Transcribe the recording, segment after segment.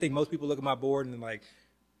think most people look at my board and they're like,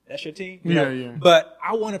 that's your team? Yeah. But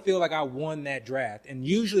I want to feel like I won that draft. And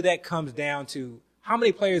usually that comes down to how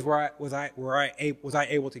many players was I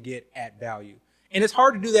able to get at value. And it's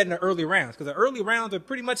hard to do that in the early rounds because the early rounds are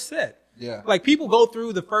pretty much set. Yeah. Like people go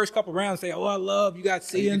through the first couple rounds and say, oh, I love, you got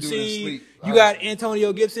CMC, you got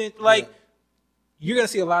Antonio Gibson. Like, you're going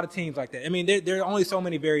to see a lot of teams like that. I mean, there are only so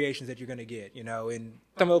many variations that you're going to get, and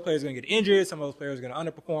some of those players are going to get injured. Some of those players are going to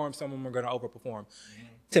underperform. Some of them are going to overperform. Mm-hmm.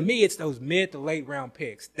 To me, it's those mid to late round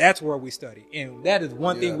picks. That's where we study. And that is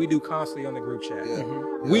one thing we do constantly on the group chat. Yeah.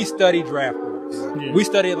 Mm-hmm. We study draft boards. Yeah. We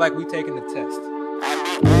study it like we taking the test.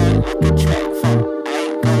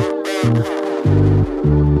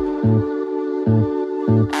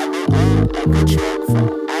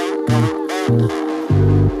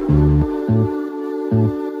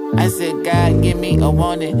 I said, God, give me a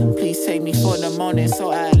warning. Please take me for the morning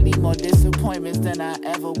so I leave more disappointments than I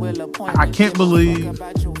ever will appoint. I can't believe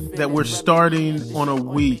that we're starting on a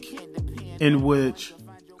week in which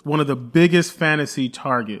one of the biggest fantasy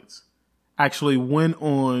targets actually went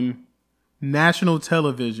on national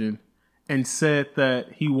television and said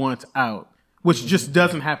that he wants out, which just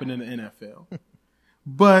doesn't happen in the NFL.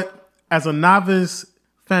 But as a novice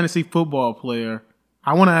fantasy football player,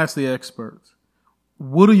 I want to ask the experts,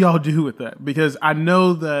 what do y'all do with that? Because I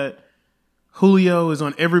know that Julio is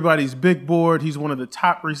on everybody's big board. He's one of the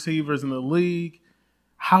top receivers in the league.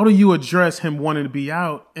 How do you address him wanting to be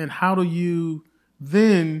out? And how do you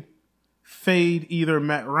then fade either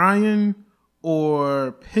Matt Ryan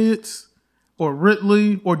or Pitts or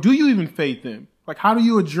Ridley? Or do you even fade them? Like, how do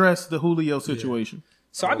you address the Julio situation? Yeah.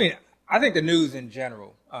 So, I mean, I think the news in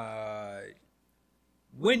general,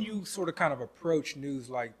 when you sort of kind of approach news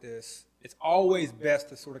like this, it's always best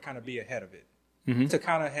to sort of kind of be ahead of it, to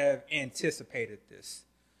kind of have anticipated this.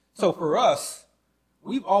 So for us,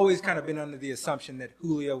 we've always kind of been under the assumption that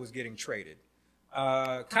Julio was getting traded.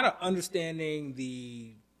 Kind of understanding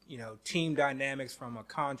the, team dynamics from a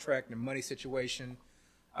contract and money situation,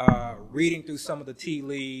 reading through some of the tea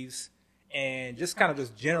leaves, and just kind of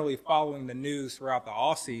just generally following the news throughout the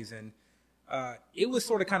offseason, it was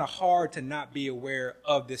sort of kind of hard to not be aware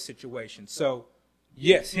of this situation. So,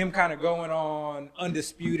 yes, him kind of going on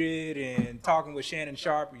Undisputed and talking with Shannon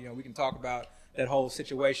Sharpe, we can talk about that whole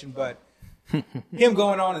situation, but him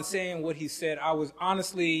going on and saying what he said, I was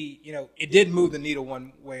honestly, it didn't move the needle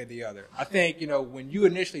one way or the other. I think, when you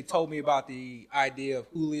initially told me about the idea of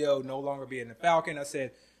Julio no longer being a Falcon, I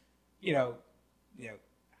said,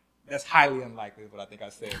 that's highly unlikely is what I think I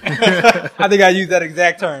said. I think I used that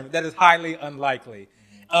exact term. That is highly unlikely.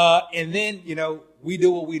 And then, we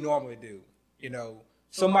do what we normally do.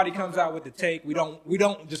 Somebody comes out with the take. We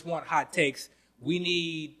don't just want hot takes. We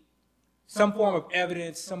need some form of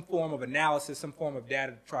evidence, some form of analysis, some form of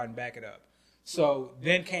data to try and back it up. So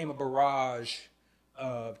then came a barrage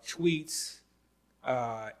of tweets,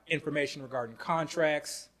 information regarding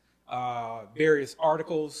contracts, various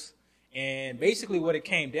articles. And basically what it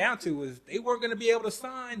came down to was they weren't going to be able to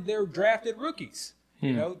sign their drafted rookies.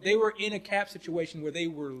 They were in a cap situation where they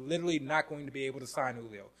were literally not going to be able to sign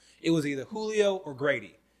Julio. It was either Julio or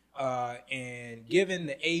Grady. And given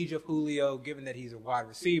the age of Julio, given that he's a wide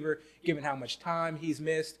receiver, given how much time he's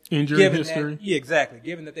missed. Injury history. Exactly.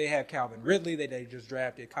 Given that they have Calvin Ridley, that they just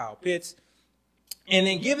drafted Kyle Pitts. And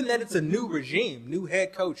then given that it's a new regime, new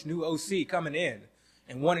head coach, new OC coming in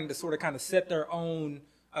and wanting to sort of kind of set their own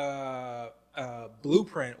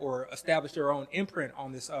blueprint or establish their own imprint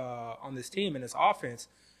on this team and this offense,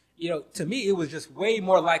 to me it was just way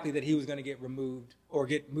more likely that he was going to get removed or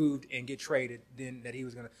get moved and get traded than that he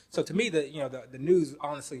was going to. So to me, the news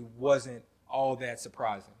honestly wasn't all that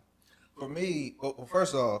surprising. For me, well,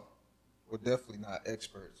 first off, we're definitely not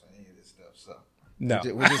experts on any of this stuff. So no,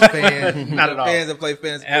 we're just fans, not at all. Fans that play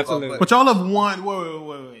fantasy Absolutely. football. But y'all have won.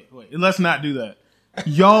 Wait. Let's not do that.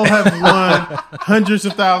 Y'all have won hundreds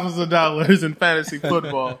of thousands of dollars in fantasy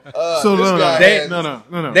football. So no. They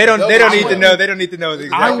don't need to know. They don't need to know the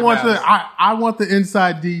exact I want the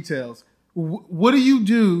inside details. What do you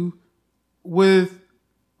do with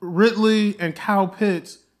Ridley and Kyle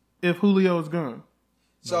Pitts if Julio is gone?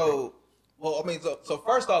 So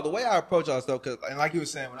first off, the way I approach all stuff, and like you were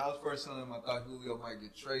saying, when I was first telling him I thought Julio might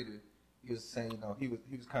get traded, he was saying, he was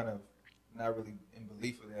kind of not really in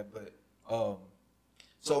belief of that, but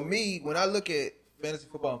so me, when I look at fantasy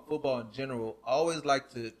football and football in general, I always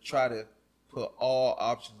like to try to put all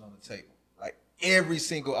options on the table, like every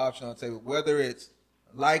single option on the table, whether it's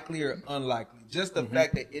likely or unlikely. Just the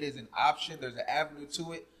fact that it is an option, there's an avenue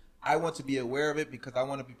to it. I want to be aware of it because I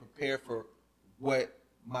want to be prepared for what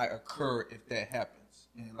might occur if that happens.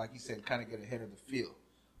 And like you said, kind of get ahead of the field.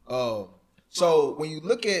 So when you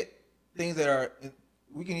look at things that are,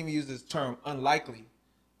 we can even use this term unlikely.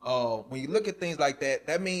 When you look at things like that,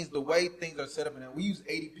 that means the way things are set up, and we use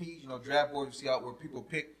ADPs, draft boards, you see out where people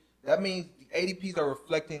pick. That means the ADPs are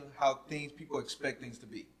reflecting how people expect things to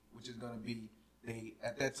be, which is going to be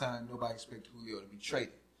at that time nobody expected Julio to be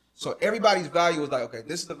traded. So everybody's value was like, okay,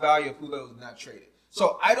 this is the value of Julio is not traded.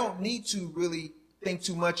 So I don't need to really think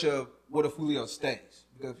too much of what if Julio stays,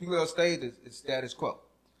 because if Julio stays, it's status quo.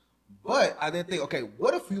 But I then think, okay,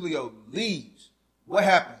 what if Julio leaves? What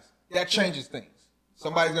happens? That changes things.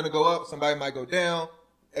 Somebody's going to go up. Somebody might go down,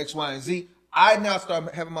 X, Y, and Z. I now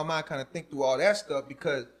start having my mind kind of think through all that stuff,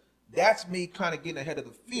 because that's me kind of getting ahead of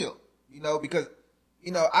the field, because,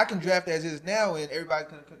 I can draft as is now and everybody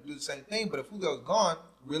can do the same thing. But if Julio's gone,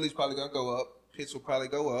 Ridley's probably going to go up. Pitts will probably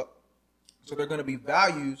go up. So they're going to be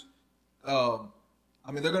values. They're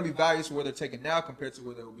going to be values where they're taken now compared to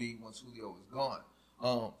where they'll be once Julio is gone.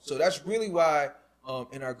 So that's really why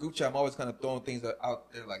in our group chat, I'm always kind of throwing things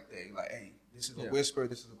out there like that. Like, hey, this is a whisper.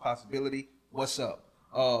 This is a possibility. What's up?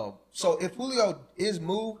 So if Julio is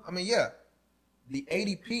moved, the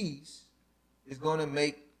ADPs is going to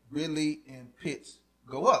make Ridley and Pitts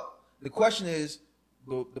go up. The question is,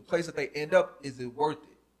 the place that they end up, is it worth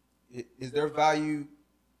it? Is their value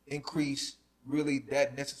increase really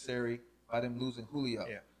that necessary by them losing Julio?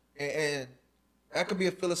 Yeah. And that could be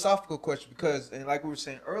a philosophical question, because, and like we were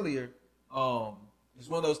saying earlier, it's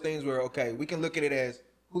one of those things where, okay, we can look at it as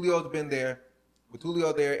Julio's been there. With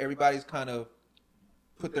Julio there, everybody's kind of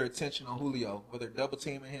put their attention on Julio, whether double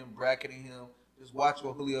teaming him, bracketing him, just watch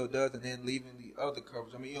what Julio does, and then leaving the other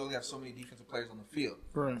coverage. You only have so many defensive players on the field.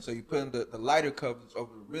 Right. So you put in the lighter coverage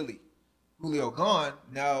over Ridley. Julio gone,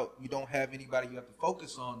 now you don't have anybody you have to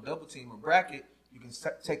focus on, double team or bracket. You can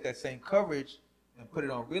take that same coverage and put it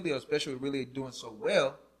on Ridley, especially with Ridley doing so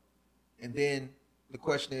well. And then the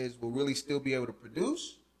question is, will Ridley still be able to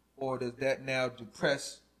produce, or does that now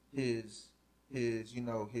depress his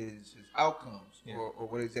outcomes or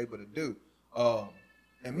what he's able to do?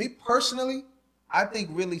 And me personally, I think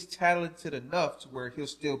Ridley's talented enough to where he'll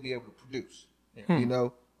still be able to produce.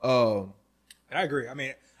 And I agree.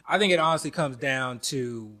 I think it honestly comes down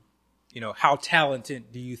to, how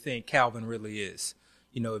talented do you think Calvin Ridley is?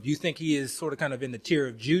 If you think he is sort of kind of in the tier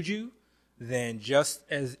of Juju, then just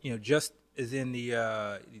as in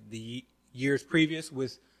the years previous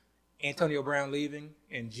with Antonio Brown leaving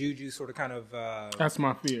and Juju sort of kind of that's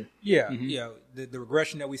my fear. Yeah, the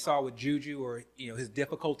regression that we saw with Juju, or his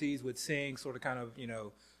difficulties with seeing sort of kind of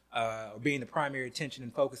being the primary attention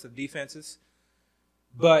and focus of defenses.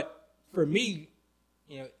 But for me,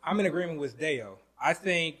 I'm in agreement with Deo. I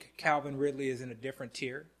think Calvin Ridley is in a different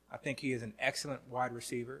tier. I think he is an excellent wide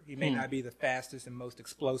receiver. He may not be the fastest and most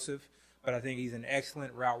explosive, but I think he's an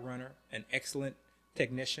excellent route runner, an excellent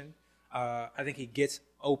technician. I think he gets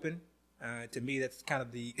open. To me, that's kind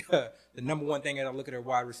of the number one thing that I look at a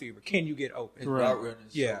wide receiver. Can you get open? His route running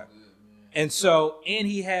is so good, man. And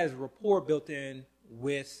he has rapport built in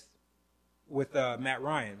with Matt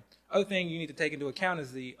Ryan. Other thing you need to take into account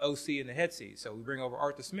is the OC and the head seat. So we bring over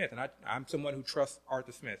Arthur Smith, and I'm someone who trusts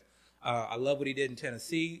Arthur Smith. I love what he did in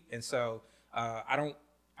Tennessee, and so I'm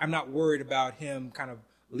not worried about him kind of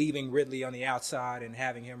leaving Ridley on the outside and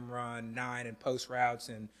having him run 9 and post routes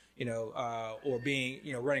and or being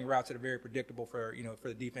running routes that are very predictable for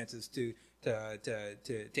the defenses to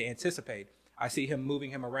anticipate. I see him moving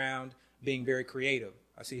him around, being very creative.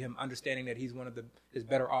 I see him understanding that he's one of his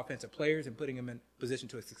better offensive players and putting him in position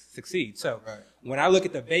to succeed. So when I look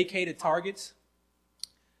at the vacated targets,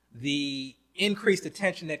 the increased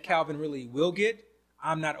attention that Calvin Ridley will get,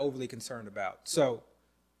 I'm not overly concerned about. So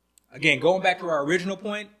again, going back to our original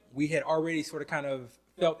point, we had already sort of kind of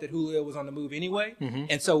felt that Julio was on the move anyway,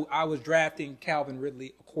 and so I was drafting Calvin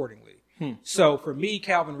Ridley accordingly. So for me,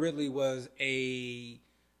 Calvin Ridley was a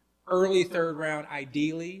early third round,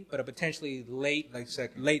 ideally, but a potentially late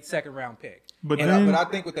second round pick. But I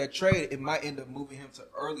think with that trade, it might end up moving him to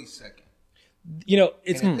early second.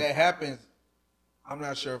 If that happens, I'm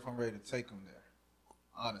not sure if I'm ready to take him there,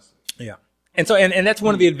 honestly. Yeah, and so and that's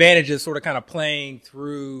one of the advantages, sort of kind of playing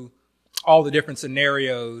through all the different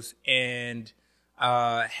scenarios and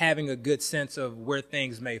having a good sense of where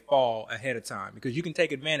things may fall ahead of time, because you can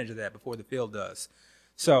take advantage of that before the field does.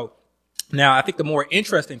 So now I think the more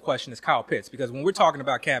interesting question is Kyle Pitts, because when we're talking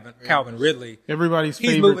about Calvin Ridley, everybody's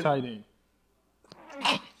favorite tight end.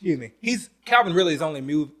 Excuse me. Calvin Ridley is only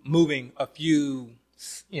moving a few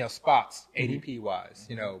spots ADP wise,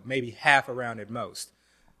 maybe half around at most.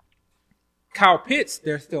 Kyle Pitts,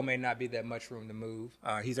 there still may not be that much room to move.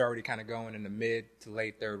 He's already kind of going in the mid to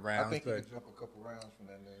late third rounds. I think he can jump a couple rounds from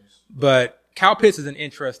that news. But Kyle Pitts is an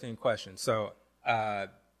interesting question. So,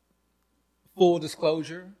 full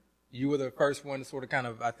disclosure, you were the first one to sort of kind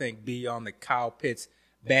of, I think, be on the Kyle Pitts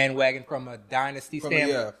bandwagon from a dynasty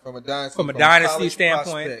standpoint. From a dynasty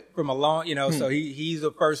standpoint, prospect. From a long, so he's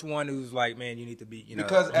the first one who's like, man, you need to be,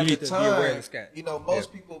 because at the time, be aware of this guy.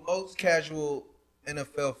 Most casual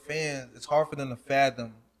NFL fans, it's hard for them to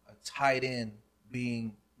fathom a tight end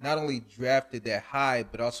being not only drafted that high,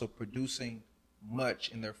 but also producing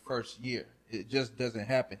much in their first year. It just doesn't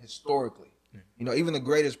happen historically. Even the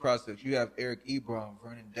greatest prospects, you have Eric Ebron,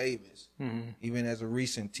 Vernon Davis, even as a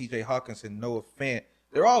recent T.J. Hawkinson, Noah Fant.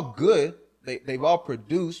 They're all good. They've all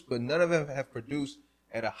produced, but none of them have produced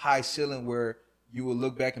at a high ceiling where you will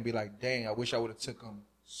look back and be like, dang, I wish I would have took them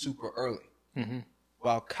super early.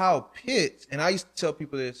 While Kyle Pitts, and I used to tell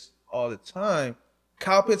people this all the time,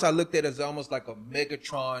 Kyle Pitts I looked at as almost like a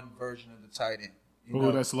Megatron version of the tight end.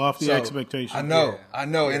 Oh, that's lofty expectation. I know.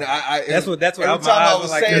 And that's what every time I was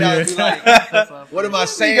saying, I would be like, what am I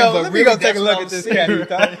saying? Let me go take a look at this cat.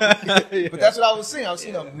 But that's what I was saying. I was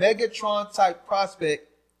seeing a Megatron type prospect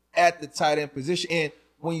at the tight end position. And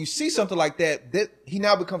when you see something like that, he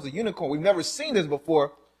now becomes a unicorn. We've never seen this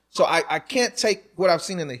before. So I can't take what I've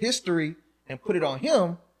seen in the history and put it on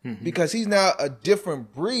him because he's now a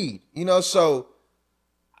different breed. So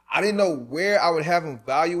I didn't know where I would have him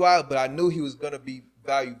value out, but I knew he was going to be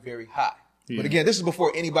valued very high. Yeah. But again, this is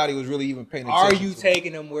before anybody was really even paying attention. Are you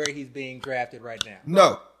taking him where he's being drafted right now?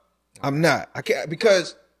 No, I'm not. I can't,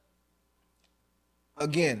 because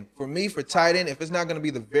again, for me, for tight end, if it's not going to be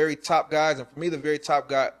the very top guys, and for me, the very top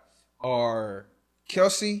guys are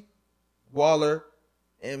Kelsey, Waller,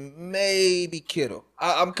 and maybe Kittle.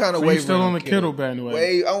 I'm kind of wavering. Still on the Kittle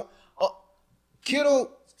bandwagon.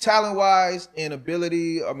 Kittle, talent-wise and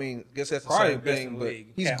ability, I guess that's the probably same thing, but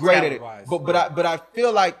league. he's great at it. But I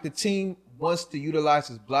feel like the team wants to utilize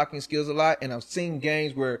his blocking skills a lot, and I've seen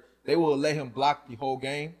games where they will let him block the whole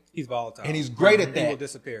game. He's volatile. And he's great at that. He will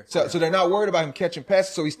disappear. So they're not worried about him catching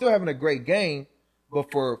passes, so he's still having a great game,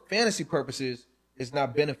 but for fantasy purposes, it's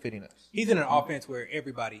not benefiting us. He's in an offense where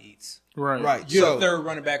everybody eats. Right. You're the third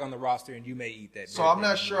running back on the roster, and you may eat that. So I'm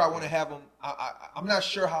not sure I want to have him. I'm not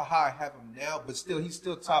sure how high I have him now, but still, he's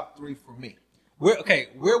still top 3 for me.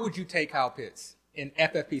 Where would you take Kyle Pitts in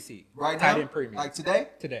FFPC? Right tight now? End premium. Like today?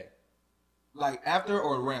 Today. Like after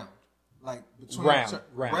or round? Like between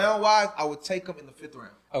round-wise, I would take him in the 5th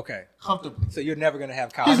round. Okay. Comfortably. So you're never going to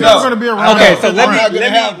have Kyle He's Pitts. never going to be around. Okay, so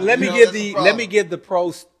let me give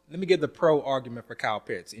the pro argument for Kyle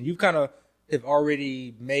Pitts. And you kind of have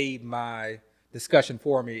already made my discussion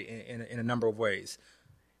for me in a number of ways.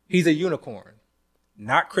 He's a unicorn.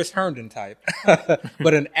 Not Chris Herndon type,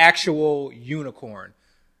 but an actual unicorn.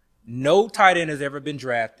 No tight end has ever been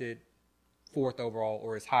drafted 4th overall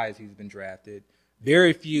or as high as he's been drafted.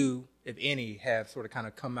 Very few, if any, have sort of kind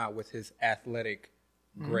of come out with his athletic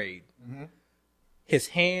grade. His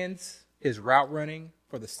hands, his route running,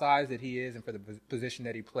 for the size that he is and for the position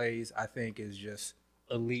that he plays, I think is just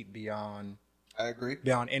elite beyond. I agree.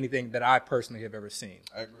 Beyond anything that I personally have ever seen.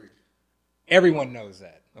 I agree. Everyone knows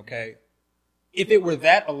that, okay? If it were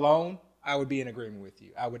that alone, I would be in agreement with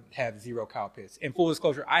you. I would have 0 Kyle Pitts. In full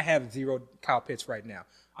disclosure, I have 0 Kyle Pitts right now.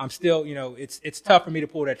 I'm still, it's tough for me to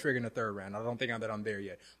pull that trigger in the 3rd round. I don't think that I'm there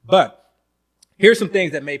yet. But here's some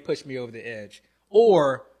things that may push me over the edge.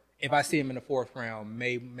 Or if I see him in the 4th round,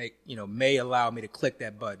 may allow me to click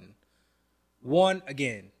that button. One,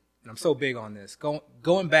 again, and I'm so big on this,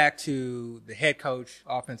 going back to the head coach,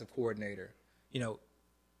 offensive coordinator,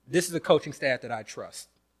 this is a coaching staff that I trust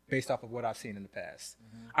based off of what I've seen in the past.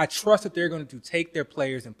 I trust that they're going to take their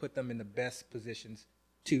players and put them in the best positions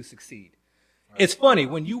to succeed. Right. It's funny,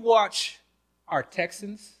 when you watch our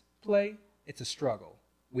Texans play, it's a struggle.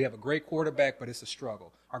 We have a great quarterback, but it's a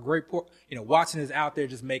struggle. Watson is out there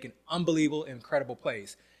just making unbelievable, incredible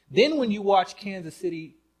plays. Then when you watch Kansas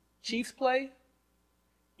City Chiefs play,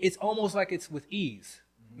 it's almost like it's with ease.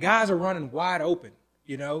 Guys are running wide open,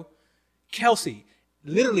 Kelsey,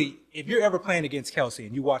 literally, if you're ever playing against Kelsey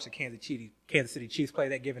and you watch the Kansas City Chiefs play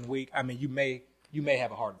that given week, you may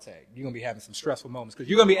have a heart attack. You're going to be having some stressful moments because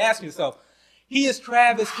you're going to be asking yourself, he is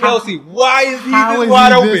Travis Kelsey. Why is he this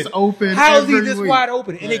wide open? How is he this wide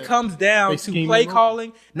open? And it comes down to play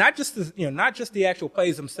calling, not just the actual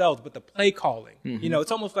plays themselves, but the play calling.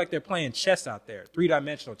 It's almost like they're playing chess out there,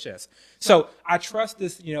 3-dimensional chess. So I trust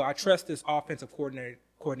this. I trust this offensive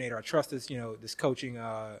coordinator. I trust this. This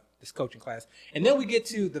coaching class. And then we get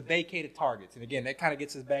to the vacated targets, and again, that kind of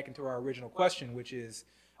gets us back into our original question, which is,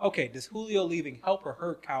 okay, does Julio leaving help or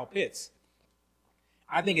hurt Kyle Pitts?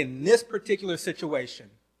 I think in this particular situation,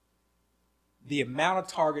 the amount of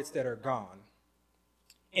targets that are gone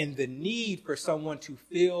and the need for someone to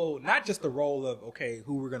fill not just the role of, okay,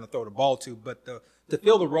 who we're going to throw the ball to, but to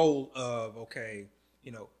fill the role of, okay,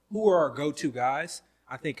 who are our go-to guys?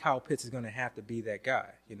 I think Kyle Pitts is going to have to be that guy.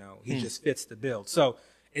 He just fits the bill. So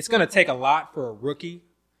it's going to take a lot for a rookie.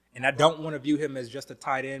 And I don't want to view him as just a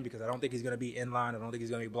tight end because I don't think he's going to be in line. I don't think he's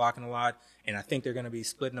going to be blocking a lot. And I think they're going to be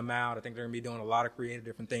splitting him out. I think they're going to be doing a lot of creative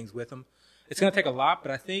different things with him. It's going to take a lot,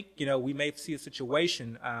 but I think, we may see a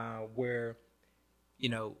situation where,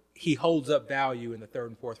 he holds up value in the third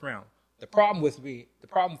and fourth round. The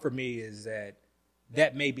problem for me is that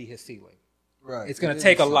may be his ceiling. Right. It's going to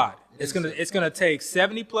take a lot. It's going to take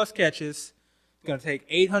 70 plus catches. It's going to take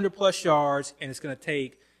 800 plus yards, and it's going to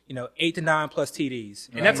take 8 to 9 plus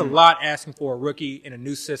TDs. And that's a lot asking for a rookie in a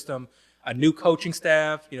new system, a new coaching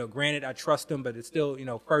staff. Granted, I trust them, but it's still,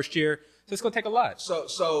 first year. So it's going to take a lot.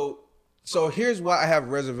 So here's why I have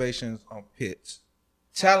reservations on Pitts.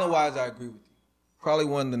 Talent-wise, I agree with you. Probably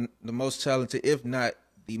one of the most talented, if not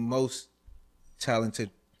the most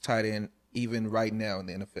talented tight end even right now in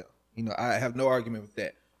the NFL. I have no argument with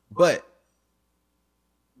that. But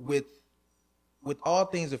with all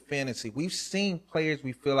things of fantasy, we've seen players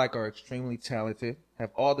we feel like are extremely talented,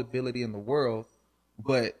 have all the ability in the world,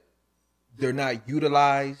 but they're not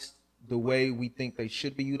utilized the way we think they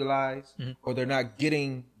should be utilized, or they're not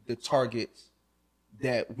getting the targets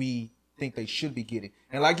that we think they should be getting.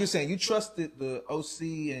 And like you're saying, you trusted the OC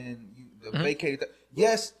and the vacated.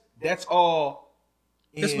 Yes, that's all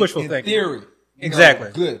in theory.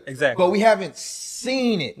 Exactly. Good. Exactly. But we haven't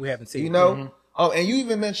seen it. We haven't seen it. Oh, and you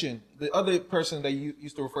even mentioned the other person that you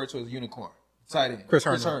used to refer to as Unicorn, tight end. Chris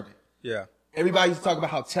Herndon. Yeah. Everybody used to talk about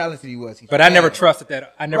how talented he was. But I never trusted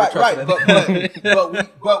that.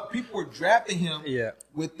 But people were drafting him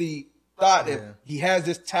with the thought that he has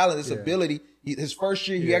this talent, this ability. His first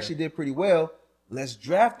year, he actually did pretty well. Let's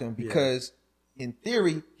draft him because, in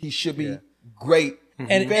theory, he should be great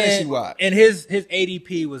fantasy-wise. And his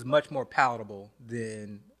ADP was much more palatable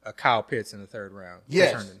than a Kyle Pitts in the third round.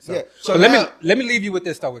 Yes. So let me leave you with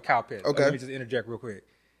this, though, with Kyle Pitts. Okay. Let me just interject real quick.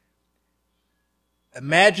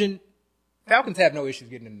 Imagine Falcons have no issues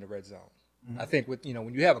getting into the red zone. I think with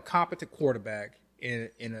when you have a competent quarterback in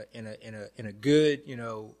a good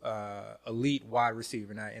elite wide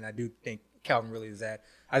receiver, and I do think Calvin really is that.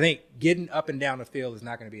 I think getting up and down the field is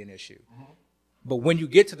not going to be an issue. But when you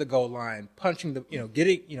get to the goal line, punching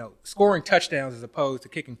scoring touchdowns as opposed to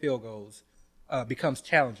kicking field goals becomes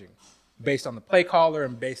challenging based on the play caller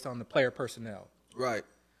and based on the player personnel. Right.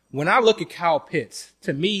 When I look at Kyle Pitts,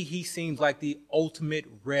 to me, he seems like the ultimate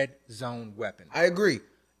red zone weapon. I agree.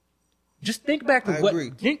 Just think back to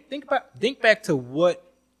think back to what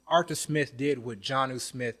Arthur Smith did with Jonnu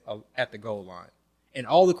Smith at the goal line and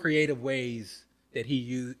all the creative ways that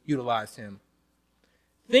he utilized him.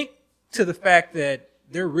 Think to the fact that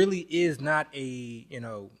there really is not there's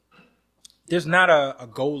not a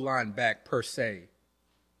goal line back per se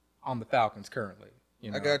on the Falcons currently.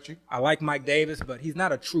 I got you. I like Mike Davis, but he's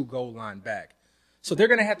not a true goal line back. So they're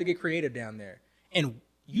going to have to get creative down there. And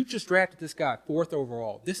you just drafted this guy 4th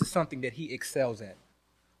overall. This is something that he excels at.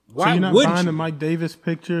 Why so you're not wouldn't buying you? the Mike Davis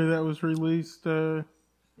picture that was released? The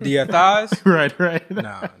thighs? Right.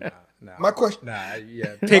 No. My question.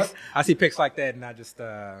 Pics. I see pics like that, and I just,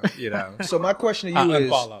 So my question to you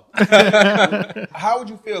is, unfollow. how would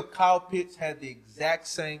you feel if Kyle Pitts had the exact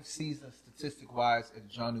same season statistic-wise as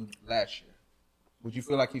Jonnu last year? Would you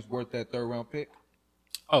feel like he's worth that 3rd-round pick?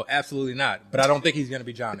 Oh, absolutely not. But I don't think he's going to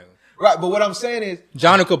be Jonnu. Right, but what I'm saying is,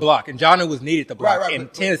 Jonnu could block, and Jonnu was needed to block. Right,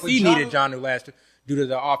 and Tennessee needed Jonnu last year due to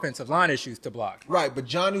the offensive line issues to block. Right, but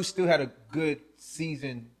Jonnu still had a good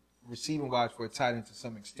season receiving-wise for a tight end to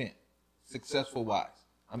some extent, successful-wise.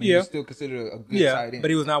 I mean, he's still considered a good tight end.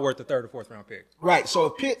 But he was not worth the 3rd or 4th-round pick. Right, so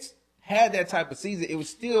if Pitts had that type of season, it was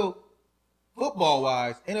still,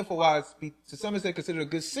 football-wise, NFL-wise, be to some extent considered a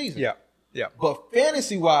good season. Yeah. But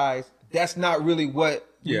fantasy-wise, that's not really what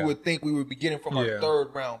we would think we would be getting from our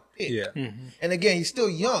 3rd-round pick. Yeah. And again, he's still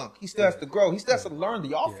young. He still has to grow. He still has to learn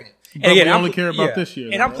the offense. And again, we only care about this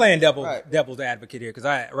year. And I'm playing devil's advocate here because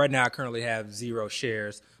right now I currently have 0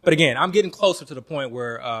 shares. But again, I'm getting closer to the point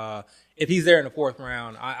where if he's there in the 4th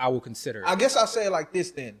round, I will consider it. I guess I'll say it like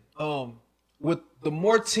this then. With the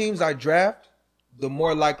more teams I draft, the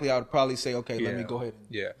more likely I would probably say, okay, let me go ahead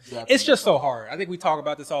and draft It's him. just so hard. I think we talk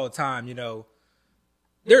about this all the time.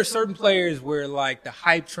 There are certain players where like the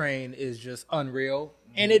hype train is just unreal,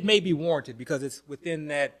 and it may be warranted because it's within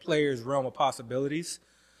that player's realm of possibilities.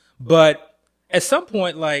 But at some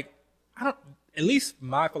point, like at least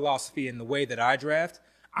my philosophy and the way that I draft,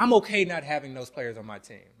 I'm okay not having those players on my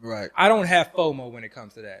team. Right. I don't have FOMO when it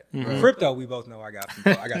comes to that. Crypto, we both know I got some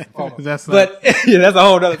FOMO. That's yeah, that's a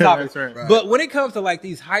whole other topic. That's right. But when it comes to like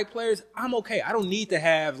these hype players, I'm okay. I don't need to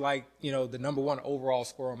have like, the number 1 overall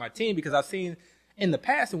scorer on my team, because I've seen in the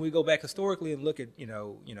past, and we go back historically and look at,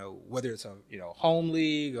 whether it's a, home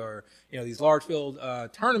league or, these large field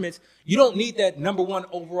tournaments, you don't need that number 1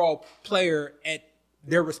 overall player at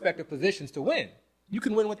their respective positions to win. You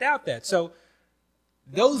can win without that. So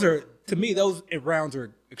those rounds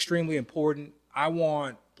are extremely important. I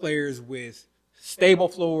want players with stable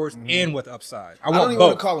floors and with upside. I don't even both.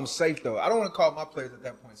 want to call them safe, though. I don't want to call my players at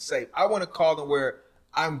that point safe. I want to call them where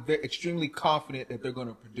I'm extremely confident that they're going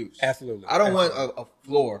to produce. Absolutely. I don't want a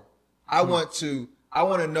floor. I want to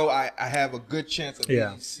know I have a good chance of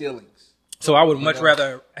hitting ceilings. So I would much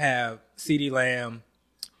rather have CeeDee Lamb,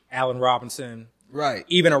 Allen Robinson, right,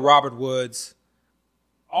 even a Robert Woods.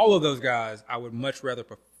 All of those guys I would much rather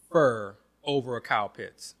prefer over a Kyle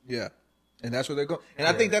Pitts. Yeah. And that's where they're going. And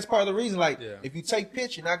I think that's part of the reason. Like, if you take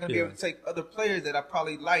Pitts, you're not going to be able to take other players that I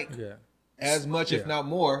probably like as much, if not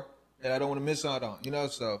more, that I don't want to miss out on.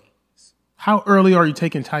 So. How early are you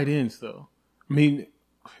taking tight ends, though? I mean,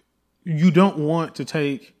 you don't want to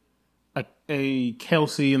take a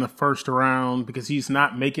Kelsey in the first round because he's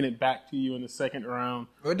not making it back to you in the second round.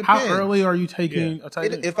 Well, it depends. How early are you taking a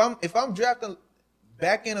tight end? If I'm drafting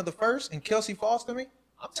back end of the first and Kelsey falls to me,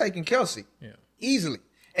 I'm taking Kelsey easily.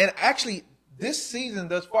 And actually, this season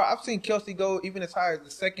thus far, I've seen Kelsey go even as high as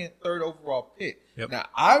the second, third overall pick. Yep. Now,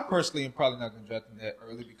 I personally am probably not going to draft him that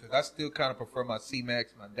early because I still kind of prefer my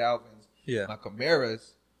C-Max, my Dalvins, my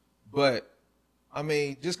Camaras. But, I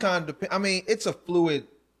mean, just kind of depend. I mean, it's a fluid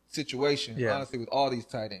situation, honestly, with all these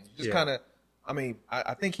tight ends. Just kind of, I mean,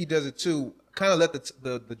 I think he does it too. Kind of let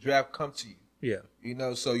the draft come to you.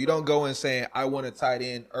 Yeah. So you don't go in saying, I want a tight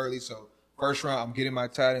end early, so first round, I'm getting my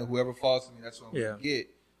tight end. Whoever falls to me, that's what I'm going to get.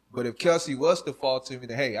 But if Kelsey was to fall to me,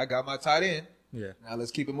 then, hey, I got my tight end. Yeah. Now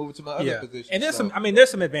let's keep it moving to my other position. And there's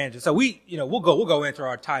some advantages. So we'll go into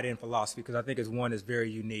our tight end philosophy because I think it's one that's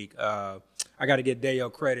very unique. I got to give Dale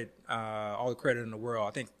credit, all the credit in the world.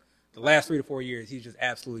 I think the last 3 to 4 years, he's just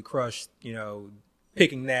absolutely crushed,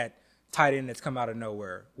 picking that tight end that's come out of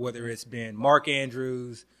nowhere, whether it's been Mark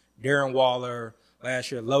Andrews, Darren Waller,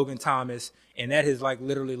 last year, Logan Thomas, and that has like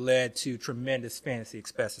literally led to tremendous fantasy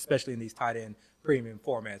success, especially in these tight end premium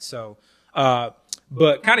formats. So,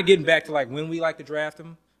 but kind of getting back to like when we like to draft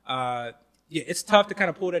them, it's tough to kind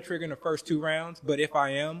of pull that trigger in the first 2 rounds. But if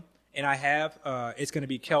I am, and I have, it's going to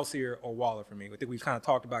be Kelsey or Waller for me. I think we've kind of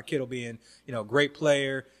talked about Kittle being, great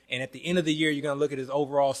player. And at the end of the year, you're going to look at his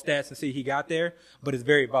overall stats and see he got there, but it's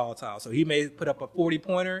very volatile. So he may put up a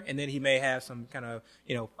 40-pointer, and then he may have some kind of,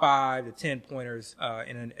 5 to 10 pointers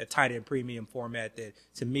in a tight end premium format that,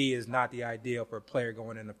 to me, is not the ideal for a player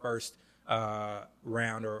going in the first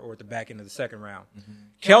round or at the back end of the second round. Mm-hmm.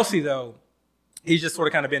 Kelsey, though, he's just sort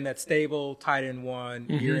of kind of been that stable tight end one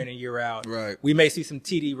year in and year out. Right. We may see some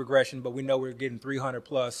TD regression, but we know we're getting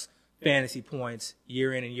 300-plus fantasy points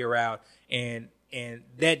year in and year out, and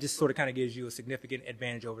that just sort of kind of gives you a significant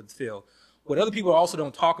advantage over the field. What other people also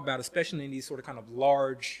don't talk about, especially in these sort of kind of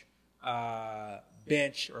large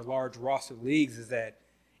bench or large roster leagues, is that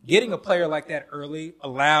getting a player like that early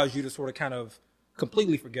allows you to sort of kind of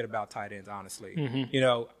completely forget about tight ends, honestly.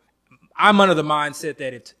 Mm-hmm. I'm under the mindset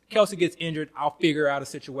that if Kelsey gets injured, I'll figure out a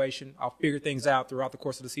situation. I'll figure things out throughout the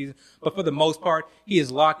course of the season. But for the most part, he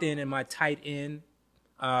is locked in my tight end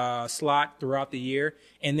slot throughout the year.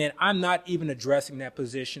 And then I'm not even addressing that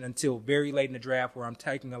position until very late in the draft where I'm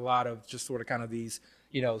taking a lot of just sort of kind of these,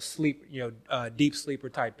 deep sleeper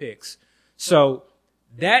type picks. So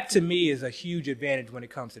that to me is a huge advantage when it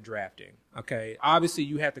comes to drafting. Okay. Obviously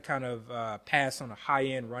you have to kind of pass on a high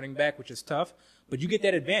end running back, which is tough, but you get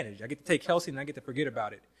that advantage. I get to take Kelsey and I get to forget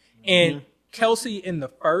about it. Mm-hmm. And Kelsey in the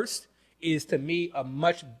first is to me a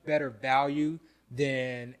much better value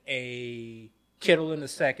than a Kittle in the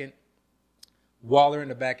second, Waller in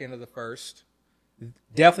the back end of the first,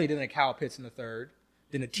 definitely than a Kyle Pitts in the third,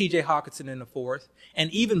 than a TJ Hawkinson in the fourth,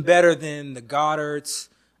 and even better than the Goddards,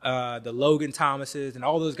 the Logan Thomases, and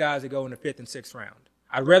all those guys that go in the 5th and 6th round.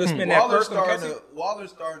 I'd rather spend that first on Kelsey. Waller's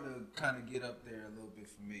starting to kind of get up there a little bit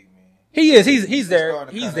for me, man. He is. He's there.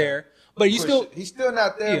 He's there. But he's still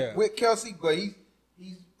not there with Kelsey, but he's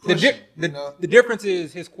pushing. The difference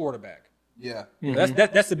is his quarterback. Yeah. Mm-hmm.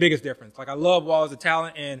 That's the biggest difference. Like, I love Waller as a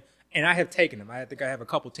talent, and I have taken him. I think I have a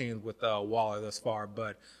couple teams with Waller thus far,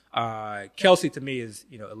 but Kelsey to me is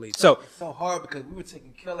elite. So it's so hard because we were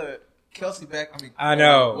taking Keller Kelsey back. I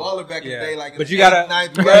know. Waller back in the day, like, but you gotta,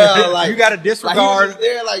 ninth round, like, you gotta disregard. Like,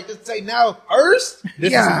 there, like, just say now first.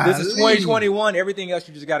 This is 2021. Everything else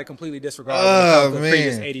you just gotta completely disregard when it comes to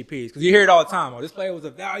previous ADPs, because you hear it all the time. Oh, this player was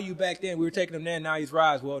a value back then. We were taking him then. Now he's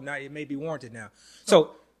rise. Well, now it may be warranted now.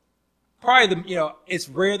 So probably it's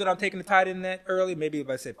rare that I'm taking the tight end that early. Maybe if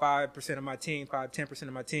I said 5% of my team, 10%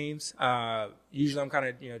 of my teams. Usually I'm kind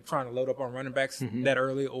of trying to load up on running backs that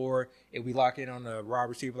early, or if we lock in on the wide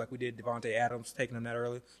receiver like we did Devontae Adams, taking them that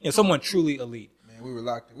early. Someone truly elite. Man, we were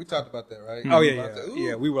locked in. We talked about that, right? Oh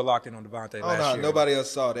yeah. We were locked in on Devontae last year. Nobody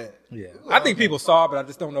else saw that. Yeah, I think people saw it, but I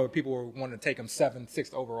just don't know if people were wanting to take him 7th,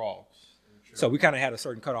 6th overall. So we kind of had a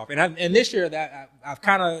certain cutoff, and this year that I've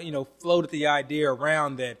kind of floated the idea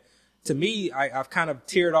around that. To me, I've kind of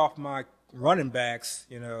tiered off my running backs,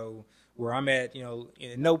 where I'm at,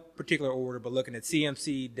 in no particular order, but looking at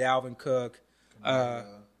CMC, Dalvin Cook,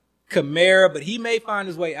 Kamara, but he may find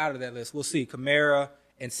his way out of that list. We'll see. Kamara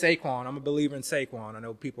and Saquon. I'm a believer in Saquon. I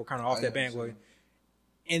know people are kind of off that bandwagon.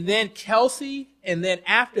 And then Kelsey, and then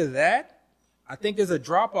after that, I think there's a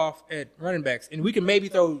drop-off at running backs, and we can maybe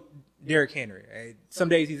throw Derrick Henry. Some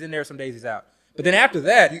days he's in there, some days he's out. But then after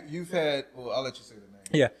that... You've had... Well, I'll let you say the name.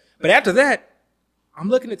 Yeah. But after that, I'm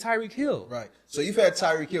looking at Tyreek Hill. Right. So you've had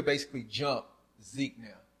Tyreek Hill basically jump Zeke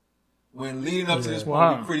now. When leading up to this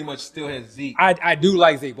point, we pretty much still had Zeke. I do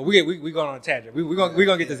like Zeke, but we going on a tangent. We're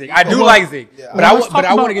gonna get to Zeke. I do like Zeke, but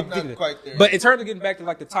I want to get to Zeke. But in terms of getting back to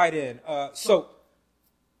like the tight end, I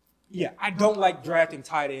don't like drafting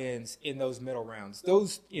tight ends in those middle rounds.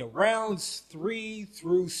 Those rounds 3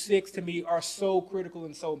 through 6 to me are so critical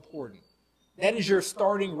and so important. That is your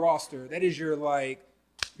starting roster. That is your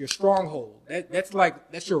your stronghold.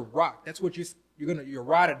 That's your rock. That's what you're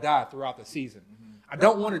ride or die throughout the season. I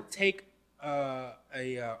don't want to take a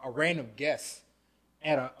random guess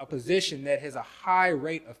at a position that has a high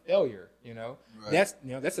rate of failure. Right.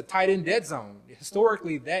 That's a tight end dead zone.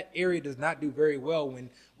 Historically, that area does not do very well when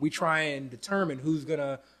we try and determine who's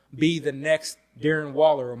gonna be the next Darren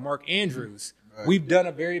Waller or Mark Andrews. Right. We've done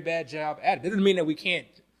a very bad job at it. That doesn't mean that we can't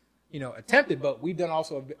attempt it, but we've done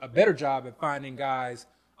also a better job at finding guys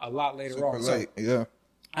a lot later on. Late. So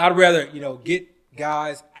I'd rather, get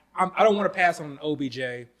guys. I don't want to pass on an OBJ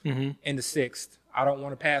in the 6th. I don't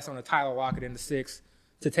want to pass on a Tyler Lockett in the 6th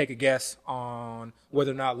to take a guess on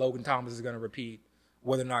whether or not Logan Thomas is going to repeat,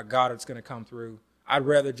 whether or not Goddard's going to come through. I'd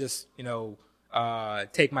rather just,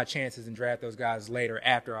 take my chances and draft those guys later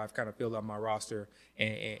after I've kind of filled up my roster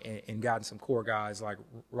and gotten some core guys like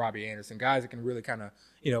Robbie Anderson, guys that can really kind of,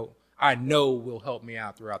 I know will help me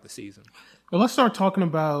out throughout the season. Well, let's start talking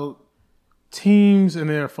about teams and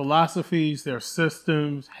their philosophies, their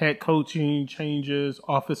systems, head coaching changes,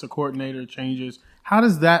 offensive coordinator changes. How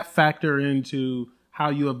does that factor into how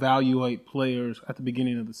you evaluate players at the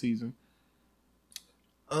beginning of the season?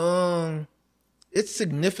 It's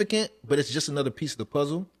significant, but it's just another piece of the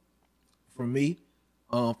puzzle for me.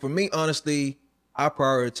 Honestly, I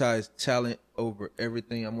prioritize talent over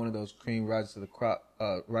everything. I'm one of those cream rise to the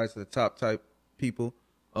top type people.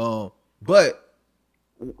 But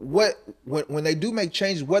when they do make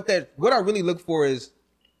changes, what I really look for is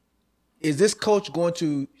this coach going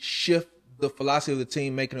to shift the philosophy of the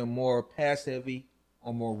team, making it more pass heavy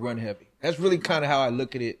or more run heavy? That's really kind of how I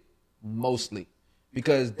look at it mostly,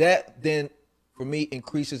 because that then for me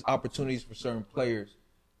increases opportunities for certain players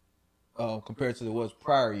compared to the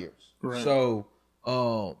prior years. Right. So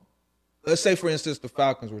let's say, for instance, the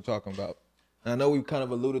Falcons we're talking about. And I know we've kind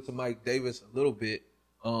of alluded to Mike Davis a little bit,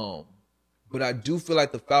 but I do feel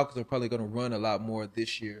like the Falcons are probably going to run a lot more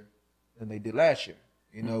this year than they did last year.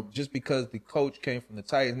 Just because the coach came from the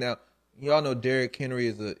Titans. Now, y'all know Derrick Henry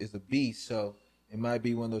is a beast, so it might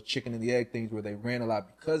be one of those chicken and the egg things where they ran a lot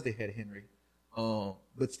because they had Henry.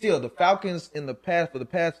 But still, the Falcons for the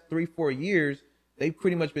past 3-4 years, they've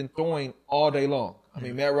pretty much been throwing all day long. I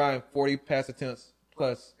mean, Matt Ryan, 40 pass attempts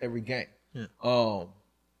plus every game. Yeah.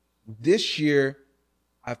 This year,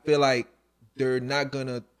 I feel like they're not going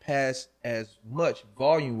to pass as much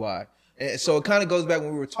volume-wise. And so it kind of goes back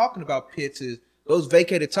when we were talking about Pitts is those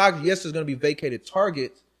vacated targets. Yes, there's going to be vacated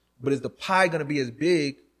targets, but is the pie going to be as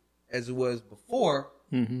big as it was before,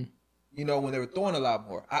 when they were throwing a lot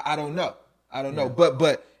more? I don't know. I don't know.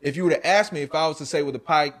 But if you were to ask me if I was to say, will the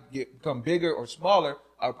pie become bigger or smaller,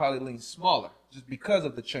 I would probably lean smaller just because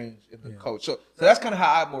of the change in the coach. So that's kind of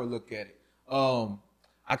how I more look at it.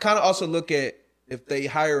 I kind of also look at if they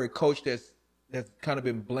hire a coach that's kind of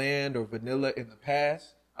been bland or vanilla in the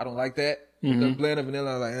past. I don't like that. If they're bland or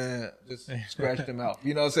vanilla, I'm like, just scratch them out.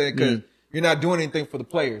 You know what I'm saying? Because you're not doing anything for the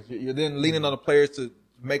players. You're then leaning on the players to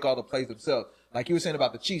make all the plays themselves. Like you were saying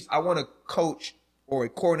about the Chiefs, I want a coach or a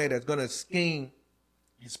coordinator that's going to scheme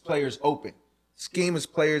his players open, scheme his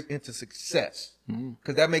players into success,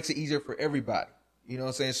 because that makes it easier for everybody. You know what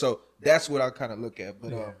I'm saying? So that's what I kind of look at.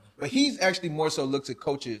 But he's actually more so looks at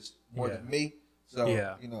coaches more than me. So,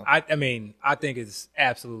 you know. I mean, I think it's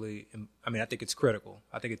absolutely – I think it's critical.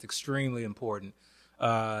 I think it's extremely important.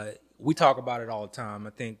 We talk about it all the time.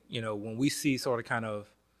 I think, you know, when we see sort of kind of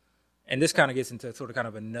 – and this kind of gets into sort of kind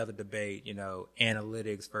of another debate, you know,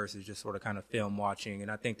 analytics versus just sort of kind of film watching.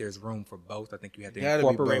 And I think there's room for both. I think you have to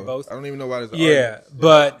incorporate both. I don't even know why there's an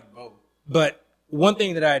argument. But one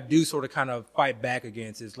thing that I do sort of kind of fight back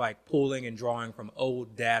against is like pulling and drawing from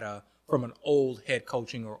old data from an old head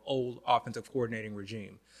coaching or old offensive coordinating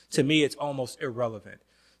regime. To me, it's almost irrelevant.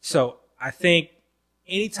 So I think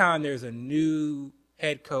anytime there's a new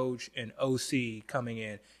head coach and OC coming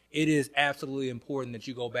in, it is absolutely important that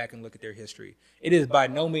you go back and look at their history. It is by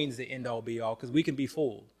no means the end-all, be-all, because we can be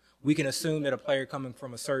fooled. We can assume that a player coming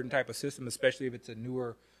from a certain type of system, especially if it's a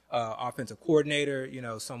newer offensive coordinator, you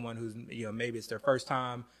know, someone who's, you know, maybe it's their first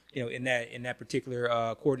time, you know, in that particular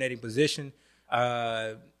coordinating position.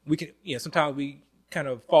 We can, you know, sometimes we kind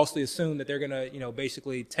of falsely assume that they're going to, you know,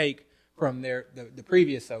 basically take from the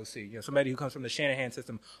previous OC, you know, somebody who comes from the Shanahan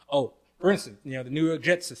system. Oh, for instance, you know, the New York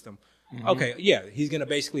Jets system. Mm-hmm. Okay, yeah, he's going to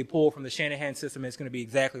basically pull from the Shanahan system and it's going to be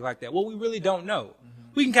exactly like that. Well, we really don't know. Mm-hmm.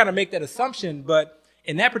 We can kind of make that assumption, but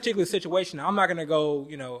in that particular situation, I'm not going to go,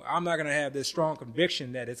 you know, I'm not going to have this strong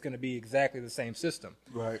conviction that it's going to be exactly the same system.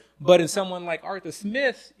 Right. But in someone like Arthur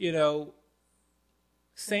Smith, you know,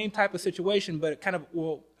 same type of situation, but kind of,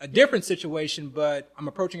 well, a different situation, but I'm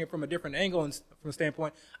approaching it from a different angle and from a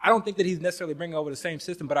standpoint. I don't think that he's necessarily bringing over the same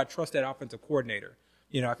system, but I trust that offensive coordinator.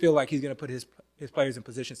 You know, I feel like he's going to put his players in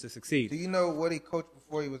positions to succeed. Do you know what he coached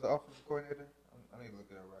before he was the offensive coordinator? I need to look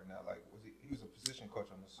it up right now. Like, he was a position coach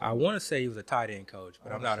on the side. I want to say he was a tight end coach,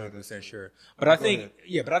 but I'm not 100% sure. But I think,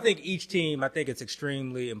 but I think each team, I think it's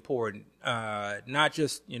extremely important. Not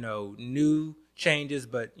just, you know, new changes,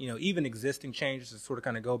 but, you know, even existing changes to sort of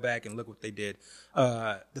kind of go back and look what they did.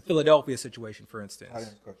 The Philadelphia situation, for instance. Tight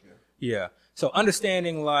end coach, yeah. So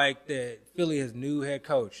understanding like that Philly has new head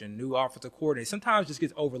coach and new offensive coordinator sometimes just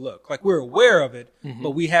gets overlooked. Like we're aware of it,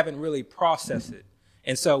 but we haven't really processed it.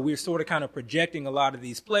 And so we're sort of kind of projecting a lot of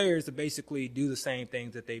these players to basically do the same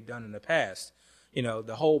things that they've done in the past. You know,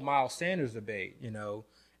 the whole Miles Sanders debate, you know,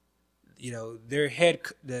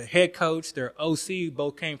 the head coach, their OC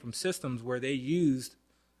both came from systems where they used,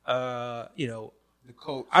 you know, the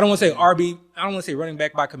coach. I don't want to say I don't want to say running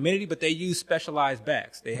back by committee, but they used specialized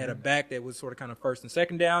backs. They had a back that was sort of kind of first and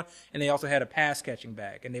second down, and they also had a pass catching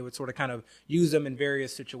back, and they would sort of kind of use them in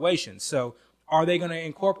various situations. So are they going to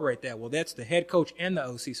incorporate that? Well, that's the head coach and the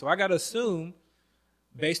OC. So I got to assume,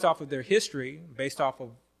 based off of their history, based off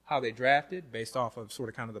of how they drafted, based off of sort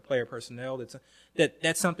of kind of the player personnel,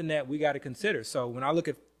 that's something that we got to consider. So when I look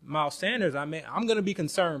at Miles Sanders, I'm going to be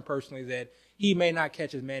concerned personally that he may not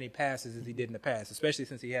catch as many passes as he did in the past, especially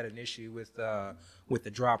since he had an issue with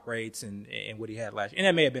the drop rates and what he had last year. And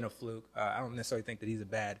that may have been a fluke. I don't necessarily think that he's a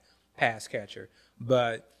bad pass catcher,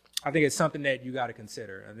 but I think it's something that you got to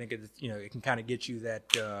consider. I think it's, you know, it can kind of get you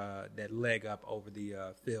that leg up over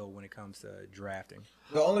the field when it comes to drafting.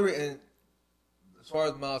 The only reason, as far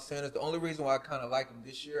as Miles Sanders, the only reason why I kind of like him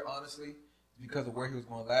this year, honestly, is because of where he was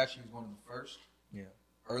going last year. He was going in the first. Yeah.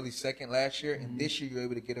 Early second last year, and this year you're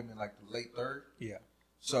able to get him in like the late third. Yeah.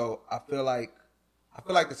 So I feel like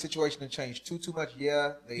the situation didn't change too much.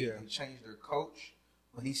 Yeah, they changed their coach,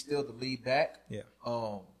 but he's still the lead back. Yeah.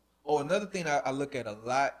 Another thing I look at a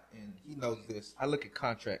lot, and he knows this. I look at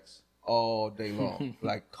contracts all day long,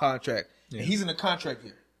 like contract. Yeah. And he's in a contract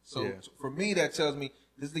year, so for me that tells me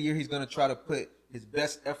this is the year he's going to try to put his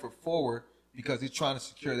best effort forward because he's trying to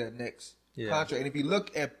secure that next contract. And if you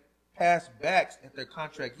look at past backs at their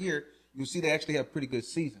contract year, you'll see they actually have pretty good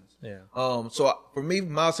seasons. Yeah. So for me,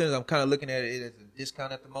 Miles Sanders, I'm kind of looking at it as a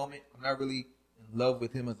discount at the moment. I'm not really in love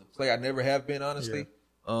with him as a player. I never have been, honestly.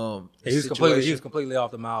 Yeah. He was completely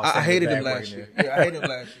off the Miles Sanders. I hated him last year. Yeah, I hated him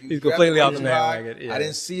last year. He's completely off the bandwagon. Yeah. I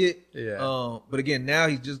didn't see it. Yeah. But again, now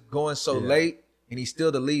he's just going so late, and he's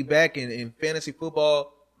still the lead back. And in fantasy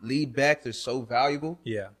football, lead backs are so valuable.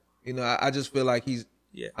 Yeah. You know, I just feel like he's.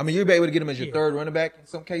 Yeah. I mean, you'll be able to get him as your third running back in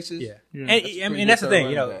some cases. Yeah. And that's the thing,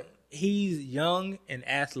 you know, he's young and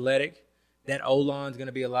athletic. That O-line's going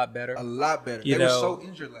to be a lot better. A lot better. They were so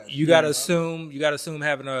injured last year. You got to assume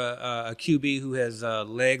having a QB who has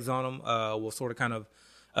legs on him will sort of kind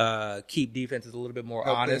of keep defenses a little bit more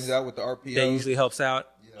honest. Things out with the RPO. That usually helps out.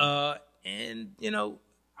 Yeah. And, you know,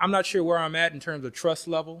 I'm not sure where I'm at in terms of trust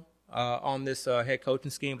level on this head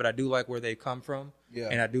coaching scheme, but I do like where they come from. Yeah.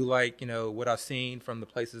 And I do like, you know, what I've seen from the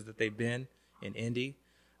places that they've been. in Indy,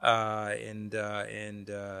 and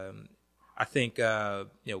I think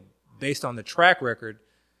based on the track record,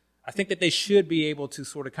 I think that they should be able to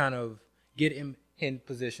sort of kind of get him in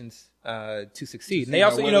positions to succeed. And they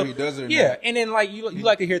also, he does it or not. and then like you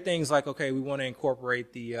like to hear things like, okay, we want to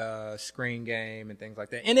incorporate the screen game and things like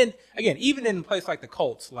that. And then again, even in a place like the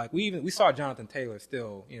Colts, like we saw Jonathan Taylor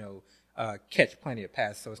still, catch plenty of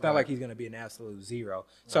passes. So it's not like he's going to be an absolute zero.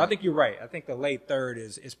 So I think you're right. I think the late third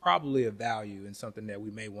is probably a value and something that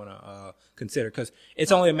we may want to consider, because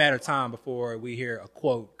it's only a matter of time before we hear a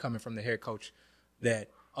quote coming from the head coach that,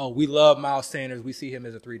 oh, we love Miles Sanders. We see him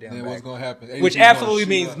as a 3-down back. What's going to happen? Which absolutely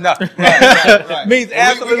means nothing. Right. Means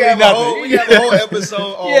absolutely nothing. We have a whole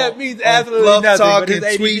episode on it means absolutely nothing. Talk but his and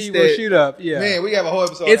ADP tweets will shoot up. Yeah. Man, we have a whole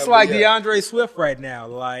episode. It's like DeAndre Swift right now.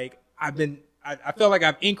 Like I feel like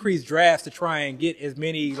I've increased drafts to try and get as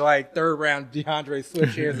many like third round DeAndre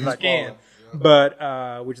Swift shares as I can,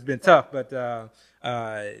 but which has been tough. But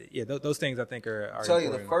those things I think are. I'll tell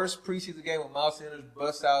important. you, the first preseason game when Miles Sanders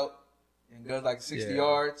busts out and goes like 60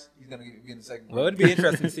 yards, he's gonna be in the second. Well, it'd be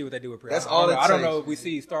interesting to see what they do with preseason. That's all it takes. I don't know if we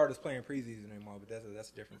see starters playing preseason anymore, but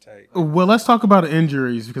that's a different take. Well, let's talk about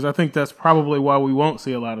injuries, because I think that's probably why we won't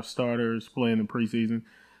see a lot of starters playing in preseason.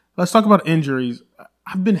 Let's talk about injuries.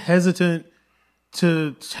 I've been hesitant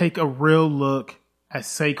to take a real look at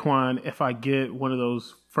Saquon if I get one of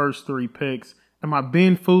those first 3 picks. Am I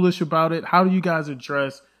being foolish about it? How do you guys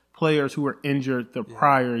address players who were injured the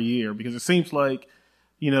prior year? Because it seems like,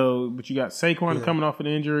 but you got Saquon coming off an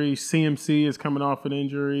injury, CMC is coming off an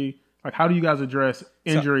injury. Like, how do you guys address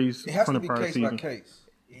injuries from the prior season? It has to be case by case.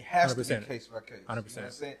 It has 100%. to be case by case. 100%. You know what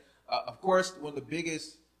I'm saying? Of course, one of the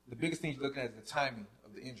biggest things you're looking at is the timing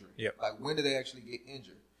of the injury. Yep. Like, when did they actually get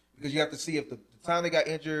injured? Because you have to see if the time they got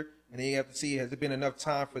injured, and then you have to see, has it been enough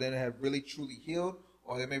time for them to have really truly healed,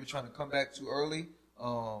 or they may be trying to come back too early,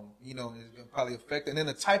 and it's going to probably affect. And then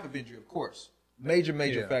the type of injury, of course. Major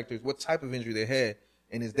factors, what type of injury they had,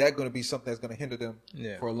 and is that going to be something that's going to hinder them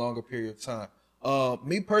for a longer period of time?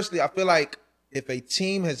 Me personally, I feel like if a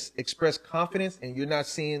team has expressed confidence and you're not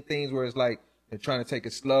seeing things where it's like they're trying to take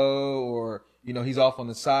it slow, or, he's off on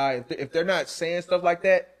the side, if they're not saying stuff like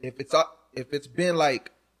that, if it's been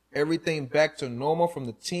like everything back to normal from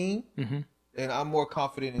the team, then I'm more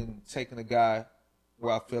confident in taking a guy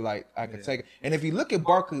where I feel like I can take it. And if you look at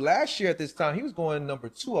Barkley last year at this time, he was going number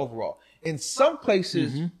 2 overall. In some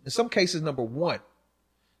cases, number 1.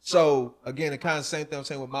 So again, the kind of same thing I'm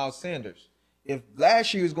saying with Miles Sanders. If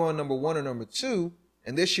last year he was going number 1 or number 2,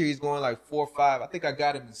 and this year he's going like 4 or 5, I think I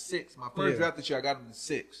got him in 6. My first draft this year, I got him in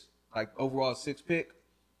 6, like overall 6th pick.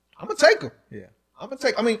 I'm gonna take him. Yeah, I'm gonna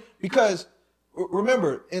take. I mean, because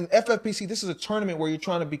remember, in FFPC, this is a tournament where you're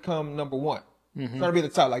trying to become number 1, trying to be at the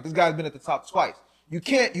top. Like, this guy's been at the top twice. You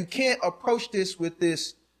can't approach this with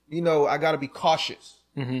this, I got to be cautious,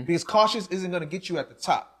 because cautious isn't going to get you at the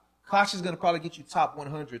top. Cautious is going to probably get you top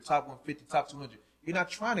 100, top 150, top 200. You're not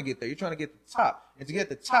trying to get there. You're trying to get the top. And to get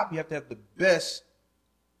the top, you have to have the best,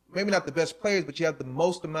 maybe not the best players, but you have the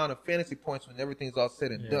most amount of fantasy points when everything's all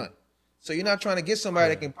said and done. So you're not trying to get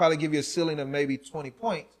somebody that can probably give you a ceiling of maybe 20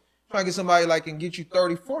 points. Trying to get somebody like can get you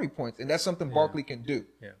 30, 40 points, and that's something Barkley can do.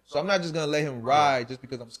 Yeah. So I'm not just gonna let him ride just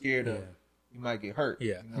because I'm scared of he might get hurt.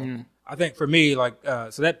 Yeah. I think for me,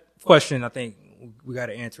 so that question, I think we got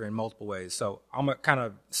to answer in multiple ways. So I'm gonna kind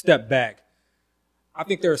of step back. I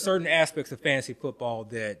think there are certain aspects of fantasy football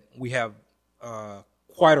that we have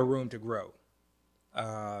quite a room to grow,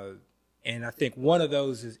 and I think one of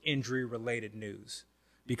those is injury-related news,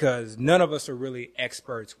 because none of us are really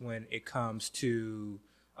experts when it comes to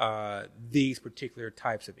these particular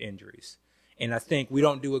types of injuries. And I think we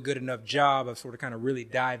don't do a good enough job of sort of kind of really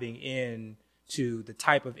diving in to the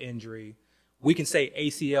type of injury. We can say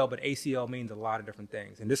ACL, but ACL means a lot of different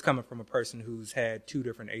things. And this coming from a person who's had 2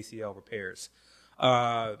 different ACL repairs.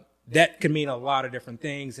 That can mean a lot of different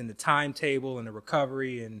things in the timetable and the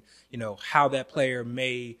recovery, and, how that player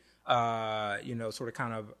may, sort of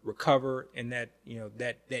kind of recover in that,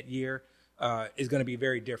 that year. Is going to be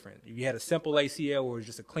very different. If you had a simple ACL or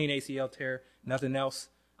just a clean ACL tear, nothing else,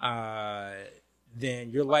 then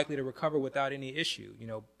you're likely to recover without any issue.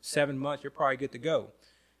 7 months, you're probably good to go.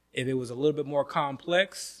 If it was a little bit more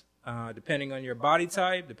complex, depending on your body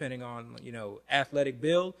type, depending on, athletic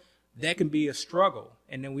build, that can be a struggle.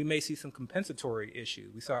 And then we may see some compensatory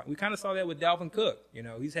issues. We kind of saw that with Dalvin Cook.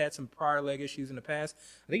 He's had some prior leg issues in the past.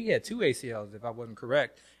 I think he had 2 ACLs, if I wasn't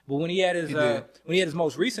correct. But when he had his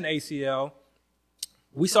most recent ACL,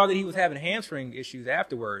 we saw that he was having hamstring issues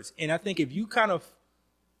afterwards. And I think if you kind of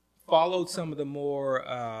followed some of the more,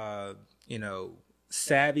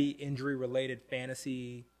 savvy injury-related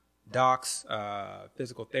fantasy docs,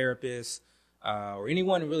 physical therapists, or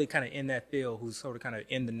anyone really kind of in that field who's sort of kind of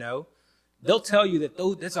in the know, they'll tell you that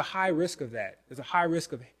there's a high risk of that. There's a high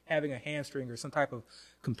risk of having a hamstring or some type of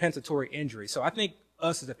compensatory injury. So I think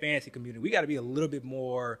us as a fantasy community, we got to be a little bit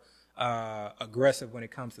more aggressive when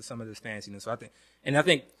it comes to some of this fanciness. So I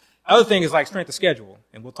think other thing is like strength of schedule,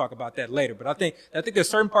 and we'll talk about that later. But I think there's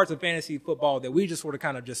certain parts of fantasy football that we just sort of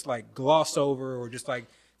kind of just like gloss over or just like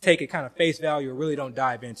take it kind of face value or really don't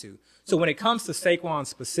dive into. So when it comes to Saquon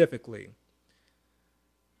specifically,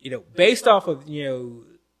 based off of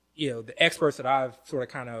the experts that I've sort of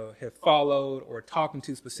kind of have followed or talking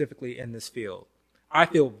to specifically in this field, I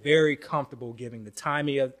feel very comfortable giving the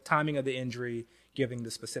timing of the injury, giving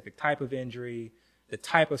the specific type of injury, the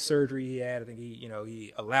type of surgery he had. I think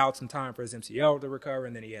he allowed some time for his MCL to recover,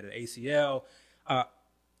 and then he had an ACL,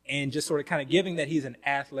 and just sort of kind of giving that he's an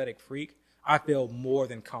athletic freak. I feel more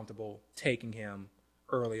than comfortable taking him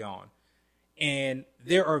early on. And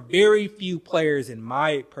there are very few players, in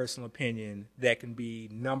my personal opinion, that can be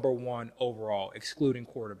number one overall, excluding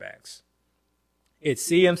quarterbacks. It's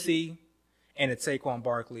CMC and it's Saquon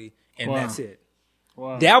Barkley, and that's it.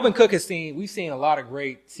 Wow. Dalvin Cook we've seen a lot of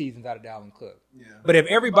great seasons out of Dalvin Cook. Yeah. But if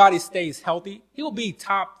everybody stays healthy, he'll be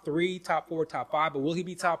top 3, top 4, top 5. But will he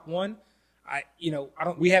be top 1?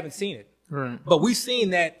 We haven't seen it. Right. But we've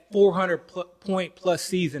seen that 400-point plus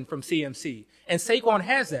season from CMC. And Saquon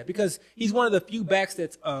has that because he's one of the few backs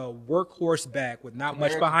that's a workhorse back with not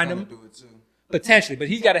much behind him. Do it too. Potentially, but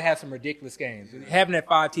he's got to have some ridiculous games. Yeah. Having that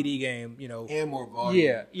 5 TD game, And more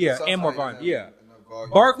volume. Yeah, and more volume. Yeah.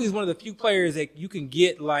 Barkley's one of the few players that you can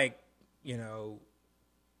get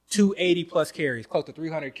 280 plus carries, close to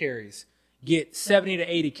 300 carries, get 70 to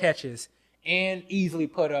 80 catches, and easily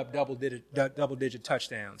put up double digit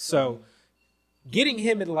touchdowns. So getting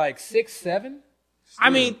him at 6, 7, I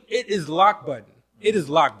mean, it is lock button. It is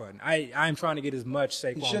lock button. I'm trying to get as much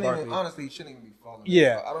Saquon Barkley. Honestly, he shouldn't even be falling.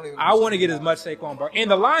 Yeah, I want to get as much Saquon Barkley. And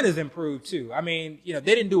the line has improved too. I mean, they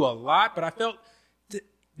didn't do a lot, but I felt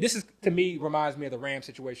this is, to me, reminds me of the Rams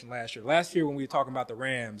situation last year. Last year when we were talking about the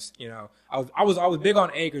Rams, I was big on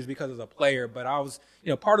Akers because of the player, but I was,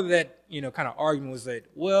 part of that, kind of argument was that,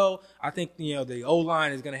 well, I think, the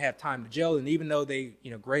O-line is going to have time to gel. And even though they,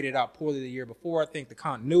 graded out poorly the year before, I think the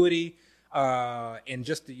continuity, and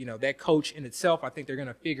just that coach in itself, I think they're going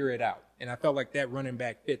to figure it out. And I felt like that running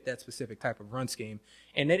back fit that specific type of run scheme,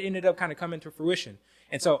 and that ended up kind of coming to fruition.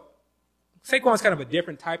 And so Saquon's kind of a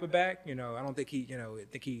different type of back. I don't think he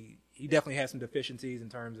definitely has some deficiencies in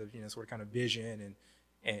terms of sort of kind of vision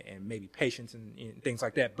and maybe patience and things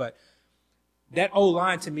like that. But that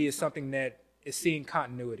O-line to me is something that is seeing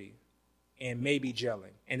continuity and maybe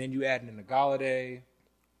gelling. And then you add in the Galladay,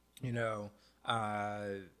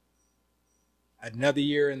 another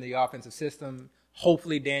year in the offensive system.